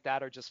gags like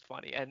that are just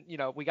funny. And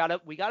we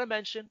gotta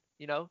mention,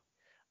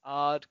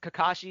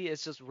 Kakashi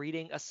is just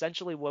reading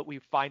essentially what we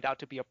find out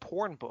to be a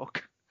porn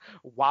book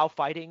while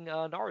fighting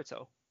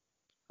Naruto.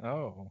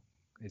 Oh,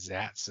 is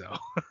that so?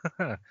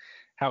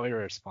 How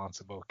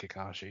irresponsible,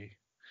 Kakashi.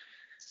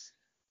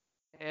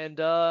 And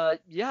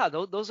yeah,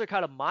 those are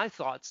kind of my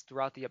thoughts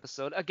throughout the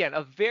episode. Again,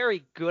 a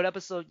very good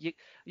episode.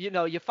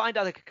 You find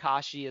out that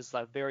Kakashi is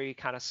a very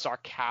kind of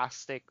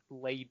sarcastic,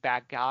 laid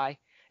back guy,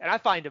 and I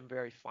find him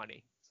very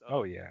funny. Oh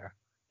So yeah,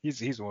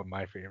 he's one of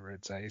my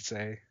favorites, I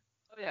say.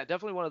 oh yeah,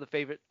 definitely one of the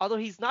favorite. Although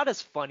he's not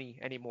as funny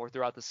anymore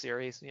throughout the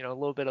series. A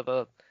little bit of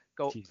a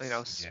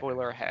Yeah.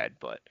 spoiler ahead,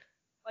 but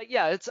like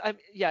yeah,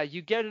 yeah,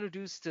 you get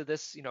introduced to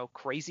this,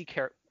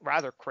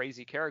 rather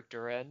crazy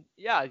character, and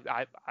yeah,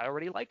 I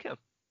already like him.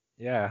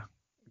 Yeah,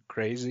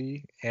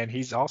 crazy, and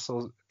he's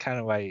also kind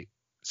of like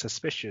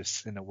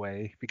suspicious in a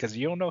way because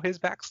you don't know his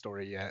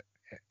backstory yet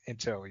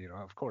until,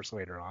 of course,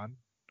 later on.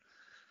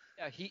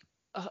 Yeah, he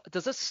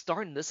does this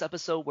start in this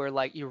episode where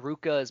like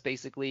Iruka is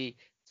basically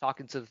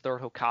talking to the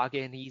third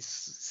Hokage and he's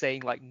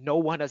saying like no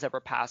one has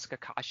ever passed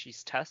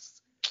Kakashi's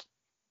tests.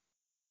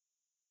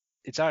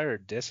 It's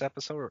either this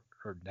episode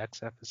or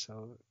next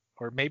episode,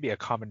 or maybe a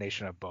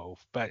combination of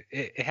both, but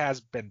it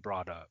has been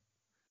brought up.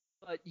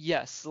 But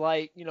yes,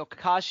 like,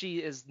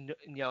 Kakashi is,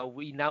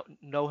 we now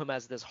know him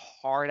as this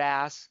hard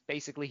ass.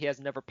 Basically, he has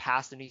never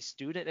passed any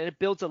student, and it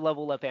builds a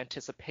level of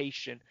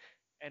anticipation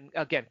and,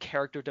 again,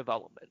 character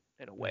development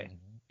in a way.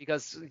 Mhm.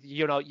 Because,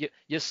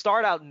 you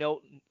start out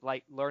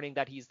like learning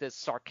that he's this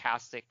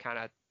sarcastic kind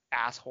of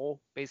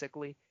asshole,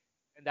 basically.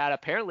 And that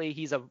apparently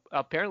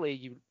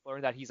you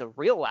learn that he's a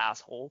real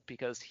asshole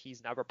because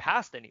he's never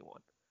passed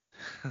anyone.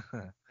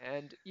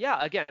 And yeah,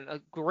 again, a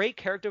great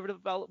character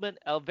development,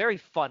 a very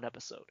fun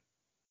episode.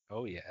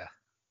 Oh yeah.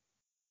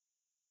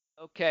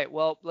 Okay,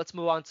 well, let's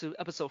move on to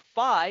episode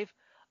 5.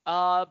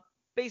 Uh,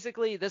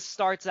 Basically, this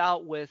starts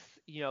out with,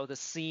 the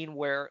scene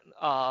where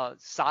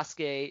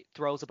Sasuke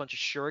throws a bunch of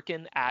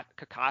shuriken at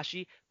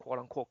Kakashi, quote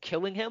unquote,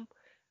 killing him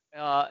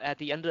at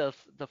the end of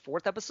the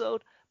 4th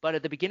episode. But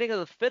at the beginning of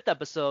the 5th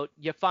episode,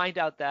 you find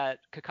out that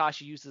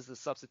Kakashi uses the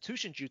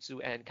substitution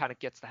jutsu and kind of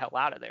gets the hell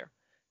out of there.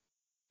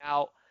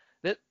 Now,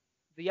 the,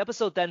 the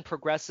episode then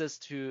progresses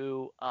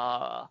to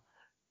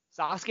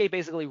Sasuke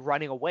basically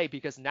running away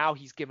because now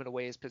he's given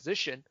away his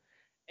position,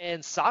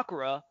 and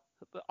Sakura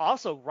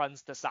also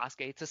runs to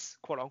Sasuke to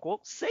quote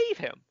unquote save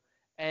him,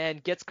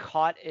 and gets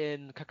caught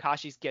in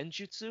Kakashi's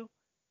genjutsu,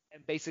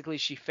 and basically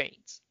she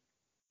faints.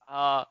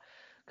 Uh,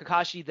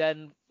 Kakashi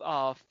then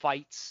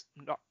fights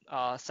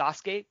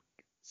Sasuke,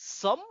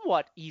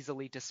 somewhat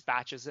easily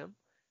dispatches him,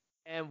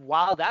 and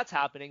while that's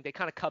happening, they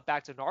kind of cut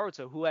back to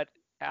Naruto, who had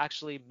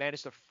actually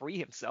managed to free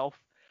himself,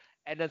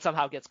 and then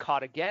somehow gets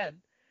caught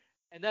again.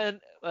 And then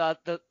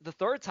the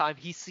third time,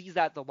 he sees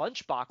that the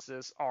lunch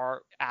boxes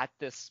are at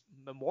this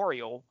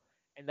memorial,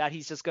 and that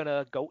he's just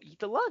gonna go eat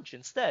the lunch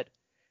instead.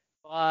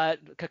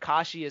 But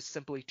Kakashi is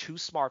simply too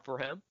smart for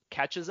him,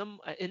 catches him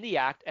in the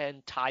act,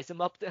 and ties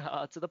him up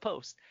to the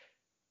post.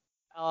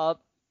 Uh,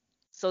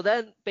 so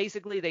then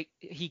basically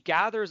he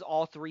gathers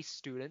all 3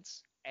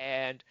 students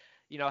and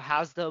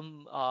has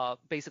them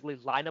basically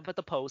line up at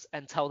the post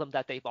and tell them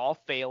that they've all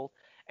failed,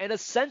 and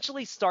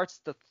essentially starts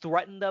to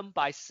threaten them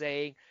by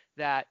saying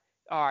that,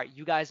 all right,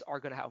 you guys are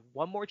going to have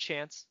one more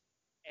chance,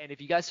 and if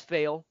you guys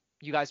fail,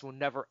 you guys will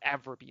never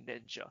ever be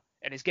ninja.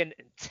 And it's getting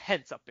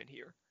intense up in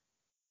here.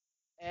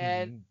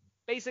 And Mhm.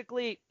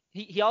 basically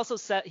he also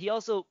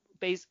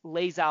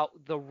lays out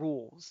the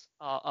rules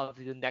of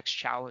the next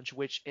challenge,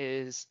 which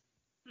is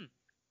hmm,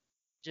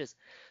 just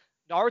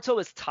Naruto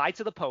is tied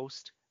to the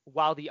post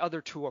while the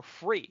other 2 are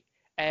free,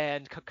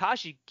 and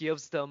Kakashi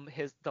gives them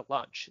the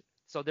lunch.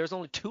 So there's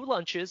only 2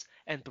 lunches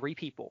and 3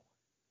 people.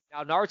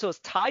 Now Naruto is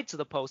tied to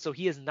the post, so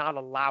he is not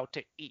allowed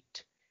to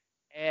eat.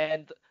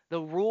 And the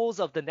rules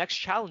of the next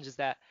challenge is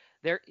that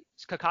there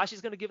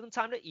Kakashi's going to give them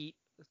time to eat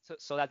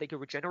so that they can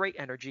regenerate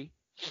energy,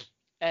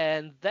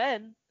 and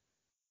then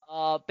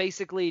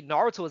basically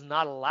Naruto is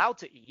not allowed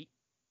to eat.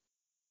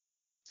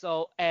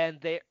 So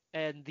and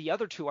the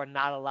other two are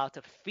not allowed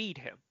to feed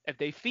him. If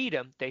they feed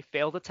him, they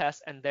fail the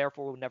test and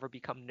therefore will never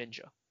become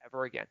ninja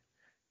ever again.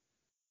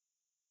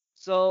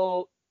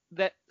 So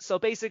so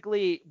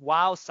basically,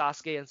 while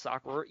Sasuke and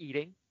Sakura are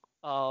eating,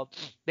 uh,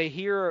 they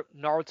hear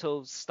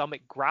Naruto's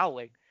stomach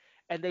growling,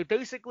 and they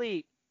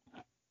basically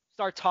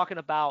start talking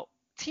about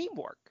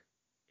teamwork,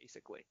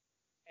 basically.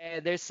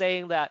 And they're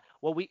saying that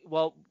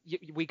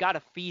we got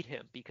to feed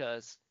him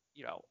because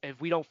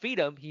if we don't feed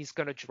him, he's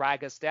gonna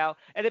drag us down.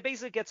 And it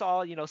basically gets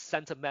all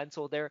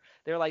sentimental. They're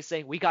like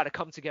saying we got to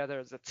come together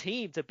as a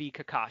team to beat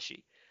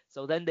Kakashi.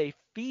 So then they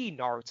feed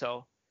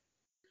Naruto,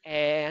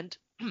 and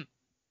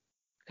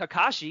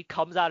Kakashi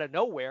comes out of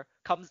nowhere,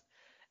 comes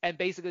and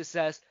basically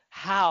says,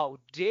 "How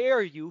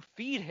dare you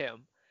feed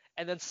him?"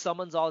 And then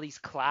summons all these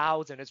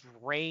clouds, and it's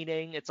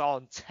raining. It's all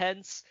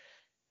intense.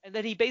 And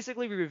then he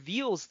basically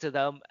reveals to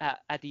them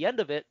at the end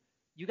of it,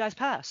 "You guys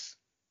pass."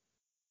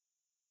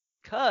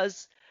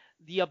 Because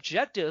the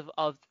objective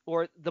of,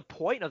 or the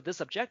point of this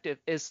objective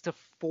is to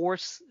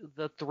force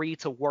the three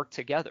to work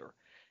together.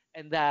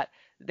 And that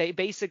they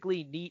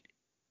basically need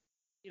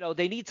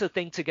they need to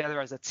think together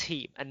as a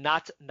team and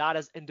not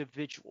as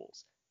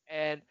individuals.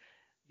 And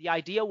the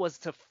idea was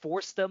to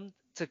force them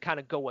to kind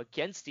of go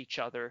against each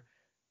other,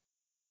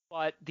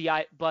 but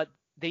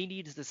they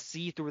needed to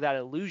see through that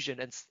illusion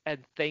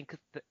and think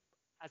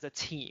as a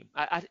team.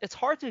 It's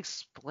hard to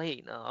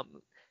explain.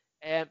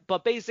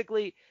 But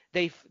basically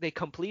they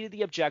completed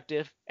the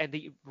objective, and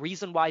the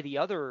reason why the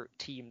other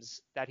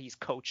teams that he's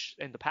coached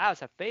in the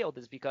past have failed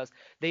is because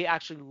they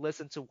actually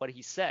listened to what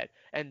he said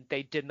and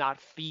they did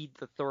not feed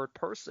the third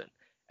person,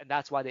 and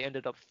that's why they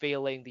ended up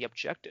failing the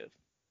objective.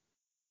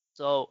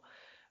 So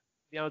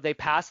they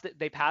passed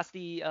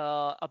the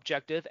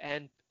objective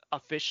and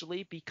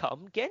officially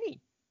become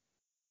Geni.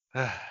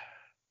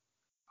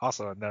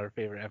 Also another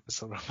favorite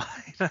episode of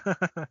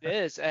mine. It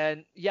is,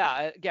 and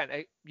yeah, again,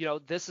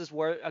 this is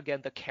where again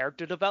the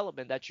character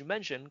development that you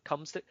mentioned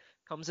comes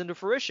into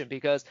fruition,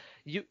 because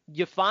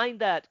you find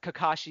that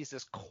Kakashi's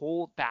this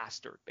cold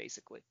bastard,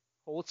 basically,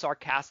 cold,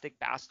 sarcastic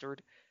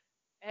bastard,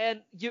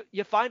 and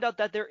you find out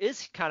that there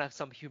is kind of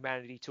some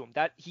humanity to him,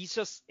 that he's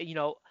just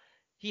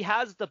he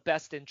has the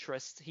best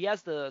interest, he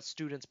has the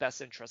students' best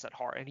interest at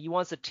heart, and he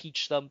wants to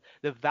teach them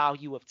the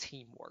value of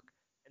teamwork.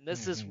 And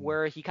this is Hmm.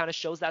 where he kind of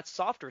shows that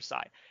softer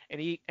side,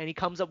 and he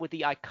comes up with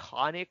the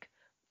iconic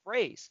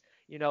phrase,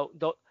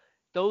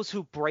 those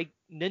who break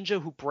ninja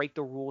who break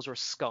the rules are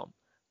scum,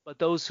 but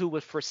those who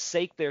would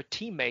forsake their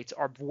teammates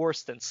are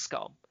worse than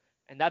scum.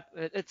 And that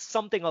it's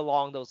something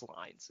along those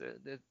lines.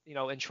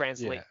 In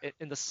translate Yeah.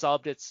 in the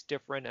subbed it's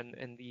different, and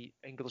in the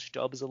English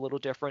dub is a little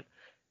different.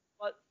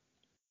 But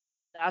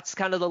that's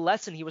kind of the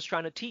lesson he was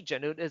trying to teach,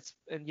 and it's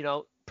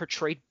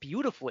portrayed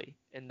beautifully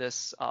in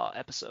this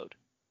episode.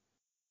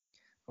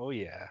 Oh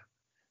yeah.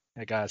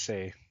 I gotta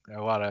say,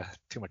 a lot of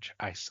too much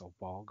ISO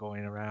ball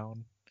going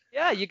around.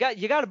 Yeah, you got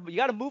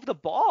to move the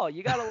ball.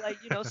 You got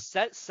to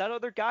set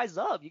other guys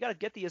up. You got to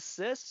get the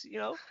assists. You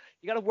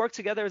got to work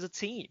together as a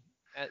team.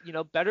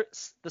 Better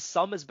the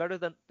sum is better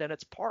than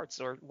its parts,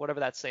 or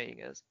whatever that saying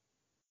is.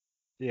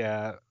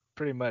 Yeah,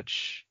 pretty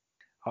much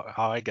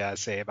all I gotta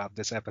say about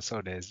this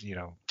episode is,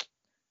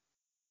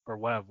 or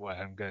one of what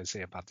I'm gonna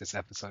say about this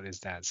episode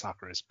is that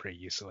Sakura is pretty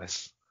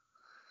useless.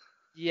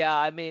 Yeah,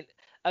 I mean,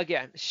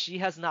 again, she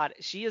has not.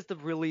 She is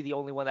the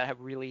only one that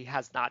really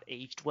has not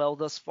aged well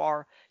thus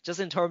far, just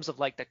in terms of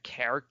like the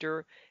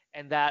character,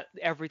 and that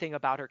everything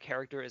about her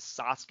character is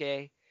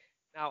Sasuke.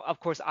 Now, of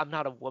course, I'm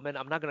not a woman.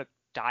 I'm not gonna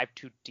dive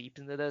too deep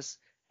into this,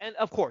 and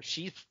of course,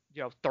 she's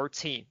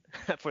 13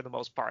 for the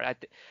most part.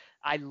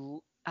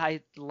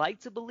 I like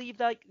to believe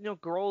that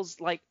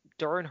girls like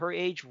during her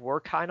age were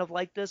kind of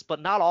like this, but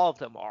not all of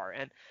them are.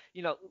 And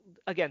you know,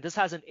 again, this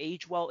hasn't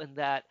aged well in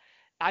that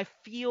I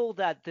feel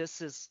that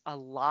this is a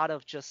lot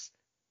of just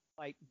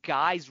like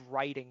guys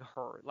writing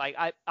her. Like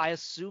I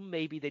assume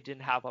maybe they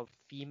didn't have a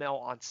female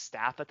on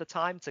staff at the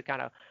time to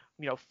kind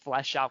of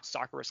flesh out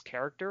Sakura's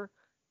character.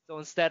 So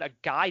instead, a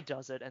guy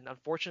does it, and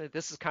unfortunately,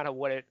 this is kind of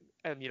what it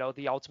and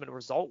the ultimate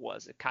result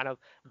was. It kind of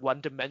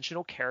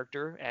one-dimensional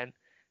character, and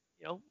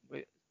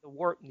the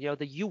word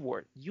the U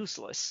word,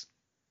 useless.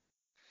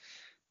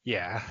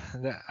 Yeah,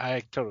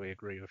 I totally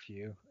agree with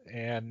you.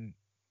 And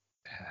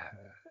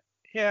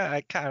yeah,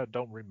 I kind of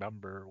don't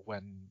remember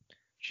when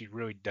she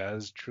really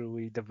does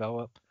truly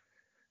develop,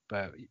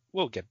 but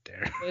we'll get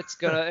there.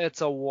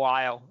 It's a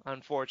while,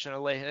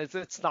 unfortunately.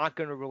 It's not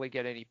gonna really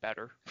get any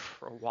better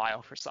for a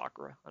while for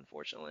Sakura,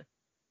 unfortunately.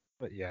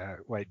 But yeah,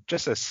 like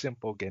just a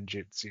simple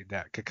genjutsu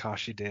that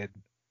Kakashi did,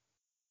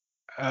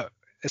 uh,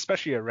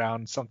 especially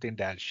around something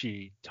that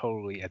she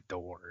totally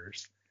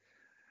adores,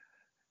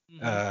 Hmm.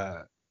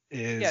 uh,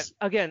 Again, is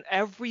again,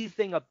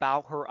 everything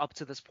about her up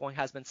to this point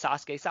has been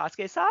Sasuke,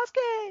 Sasuke,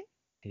 Sasuke.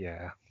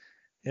 yeah.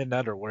 In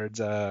other words,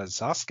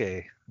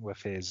 Sasuke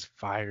with his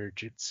fire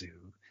jutsu.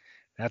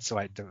 That's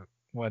like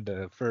one of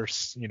the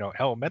first,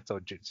 elemental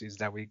jutsus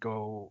that we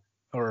go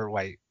or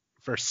like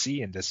first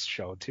see in this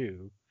show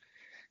too.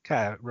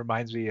 Kind of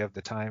reminds me of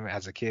the time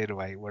as a kid,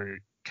 like where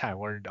kind of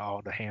learned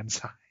all the hand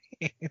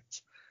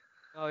signs.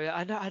 Oh yeah,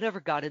 I never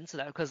got into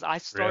that because I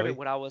started Really?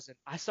 when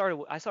I started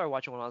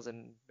watching when I was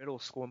in middle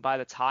school, and by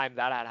the time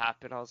that had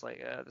happened, I was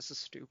like, this is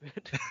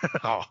stupid.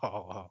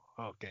 Oh,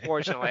 okay.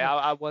 Fortunately,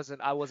 I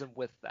wasn't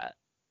with that.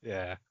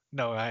 Yeah.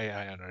 No,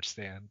 I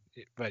understand.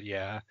 But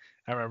yeah,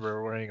 I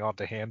remember learning all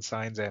the hand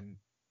signs and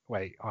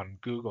like on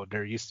Google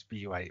there used to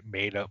be like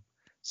made up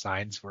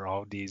signs for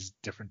all these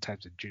different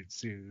types of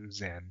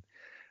jutsus and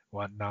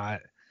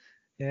whatnot.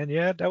 And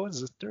yeah, that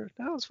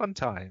was fun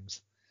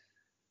times.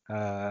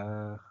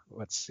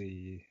 Let's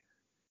see.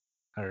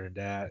 Other than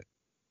that,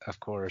 of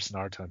course,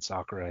 Naruto and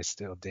Sakura I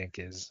still think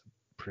is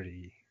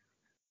pretty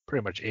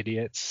much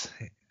idiots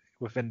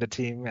within the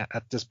team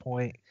at this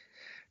point.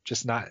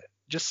 Just not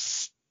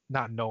just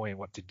not knowing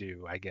what to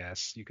do, I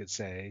guess you could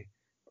say.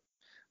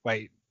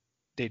 Like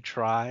they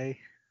try,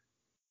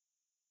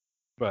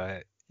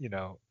 but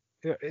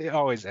it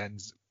always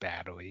ends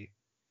badly.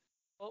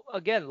 Well,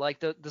 again, like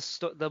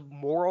the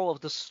moral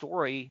of the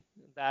story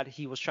that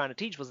he was trying to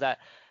teach was that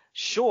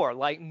sure,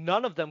 like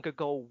none of them could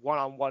go one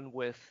on one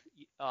with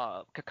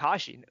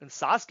Kakashi, and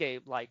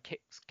Sasuke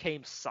like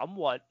came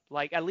somewhat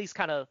like at least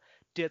kind of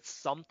did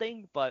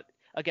something, but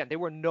again, they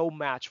were no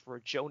match for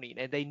Jonin,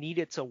 and they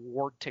needed to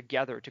work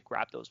together to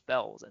grab those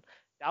bells, and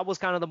that was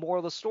kind of the moral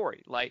of the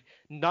story. Like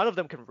none of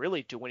them can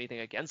really do anything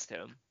against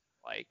him,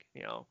 like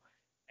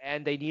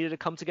and they needed to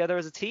come together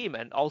as a team,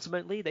 and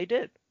ultimately they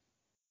did.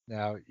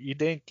 Now, you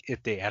think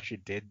if they actually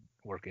did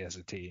work as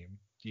a team,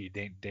 do you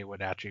think they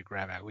would actually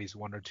grab at least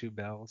one or two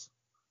bells?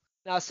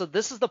 Now, so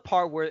this is the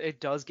part where it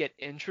does get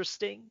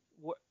interesting,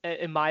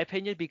 in my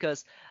opinion,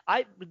 because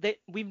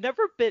we've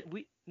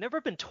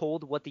never been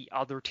told what the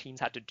other teams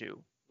had to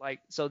do. Like,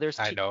 so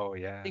I know, I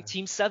yeah. think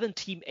Team 7,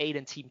 Team 8,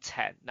 and Team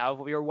 10. Now, if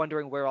we were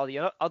wondering where all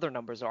the other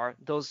numbers are,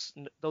 those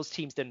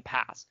teams didn't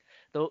pass.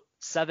 Though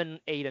 7,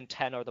 8, and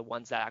 10 are the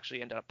ones that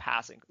actually ended up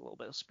passing. A little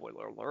bit of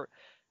spoiler alert.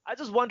 I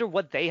just wonder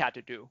what they had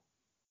to do.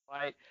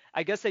 Right?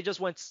 I guess they just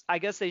went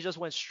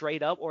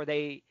straight up, or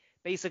they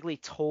basically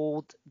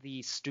told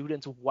the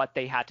students what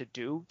they had to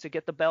do to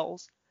get the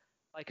bells.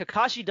 Like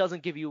Kakashi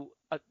doesn't give you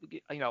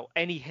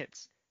any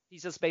hints.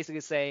 He's just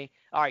basically saying,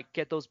 "All right,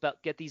 get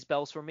these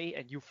bells for me,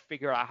 and you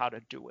figure out how to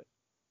do it."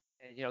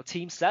 And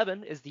Team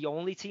 7 is the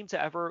only team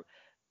to ever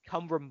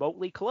come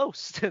remotely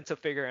close to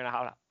figuring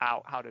out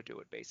how to do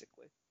it,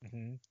 basically.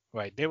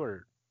 Like they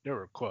were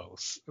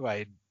close.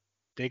 Like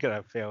they could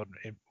have failed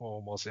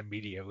almost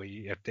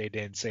immediately if they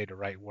didn't say the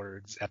right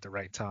words at the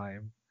right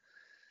time.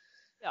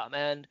 Yeah,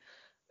 and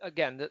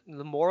again,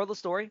 the moral of the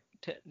story,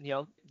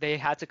 they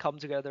had to come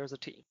together as a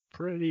team.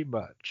 Pretty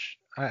much.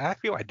 I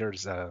feel like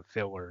there's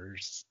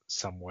fillers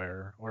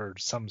somewhere or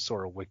some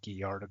sort of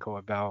wiki article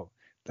about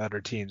the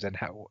other teams and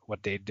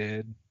what they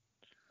did.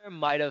 There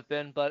might have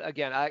been, but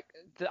again, I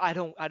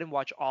didn't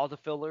watch all the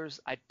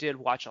fillers. I did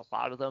watch a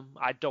lot of them.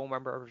 I don't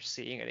remember ever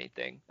seeing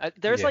anything.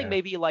 There's like Yeah,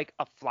 maybe like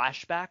a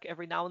flashback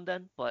every now and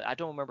then, but I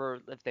don't remember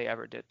if they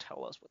ever did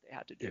tell us what they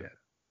had to do. yeah.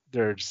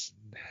 There's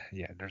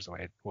there's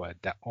like what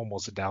that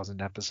almost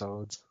 1,000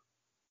 episodes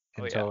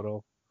Oh in yeah.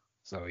 total.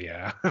 So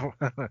yeah,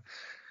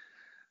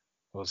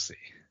 we'll see.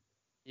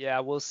 Yeah,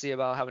 we'll see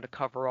about having to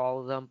cover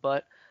all of them,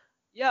 but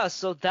yeah,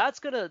 so that's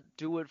gonna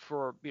do it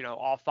for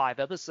all 5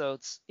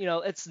 episodes.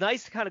 It's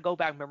nice to kind of go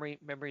back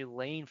memory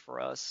lane for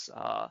us,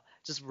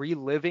 just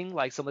reliving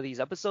like some of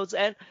these episodes,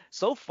 and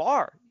so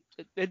far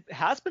it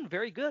has been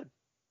very good.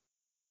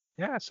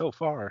 Yeah, so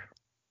far.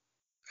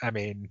 I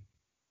mean,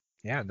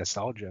 yeah,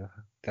 nostalgia.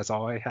 That's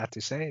all I had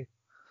to say.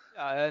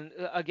 Yeah, and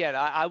again,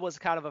 I was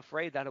kind of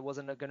afraid that it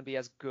wasn't going to be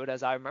as good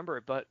as I remember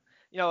it, but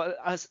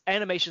as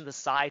animation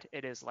aside,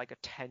 it is like a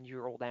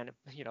 10-year-old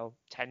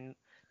 10,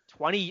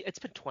 20. It's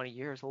been 20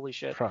 years. Holy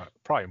shit.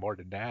 Probably more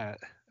than that.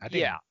 I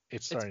think Yeah, it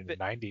it's started in been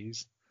the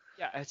 90s.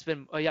 yeah, it's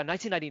been yeah,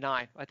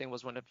 1999 I think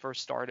was when it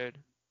first started,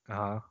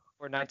 Uh-huh.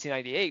 or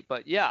 1998.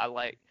 But yeah,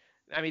 like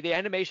I mean, the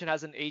animation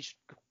hasn't aged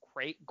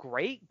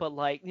great, but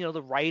like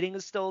the writing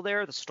is still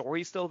there, the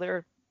story's still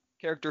there,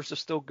 characters are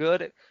still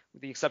good,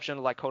 with the exception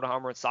of like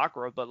Konohama and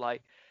Sakura. But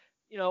like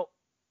you know,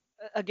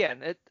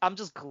 again, I'm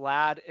just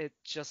glad it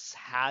just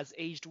has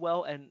aged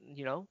well, and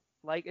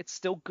like it's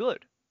still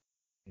good.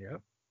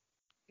 Yep.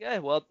 Yeah,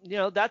 well,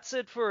 that's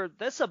it for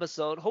this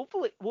episode.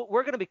 Hopefully,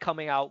 we're going to be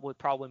coming out with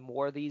probably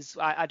more of these.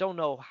 I don't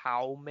know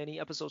how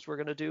many episodes we're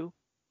going to do,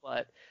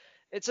 but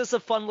it's just a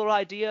fun little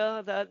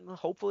idea that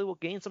hopefully will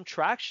gain some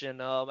traction.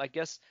 I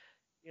guess,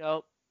 you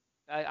know,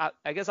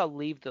 I guess I'll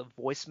leave the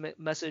voice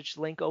message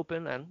link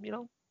open, and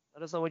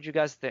let us know what you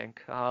guys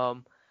think.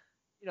 You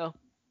know,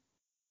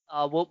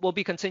 we'll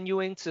be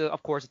continuing to,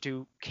 of course,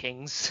 do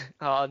Kings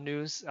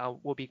news.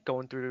 We'll be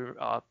going through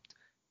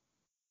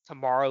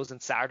tomorrow's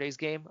and Saturday's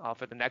game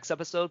for the next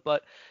episode.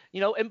 But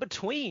in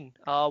between,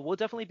 we'll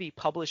definitely be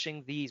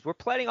publishing these. We're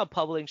planning on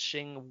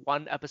publishing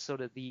one episode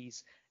of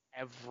these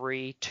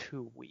every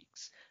 2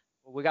 weeks.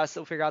 We got to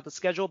still figure out the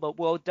schedule, but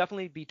we'll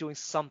definitely be doing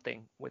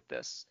something with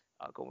this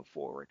going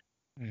forward.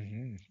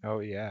 Oh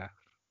yeah.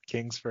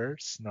 Kings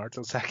first,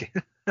 Naruto second.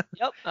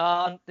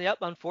 Yep.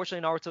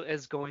 Unfortunately, Naruto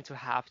is going to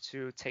have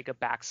to take a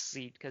back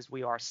seat because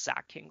we are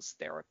Sack King's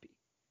therapy.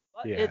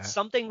 But it's Yeah.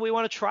 something we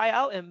want to try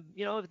out, and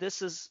if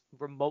this is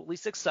remotely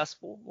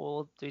successful,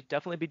 we'll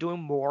definitely be doing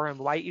more and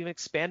might even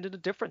expand into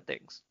different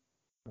things.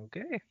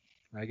 Okay.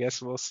 I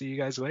guess we'll see you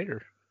guys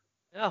later.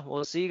 Yeah,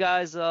 we'll see you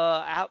guys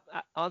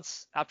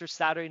after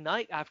Saturday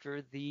night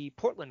after the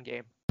Portland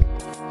game.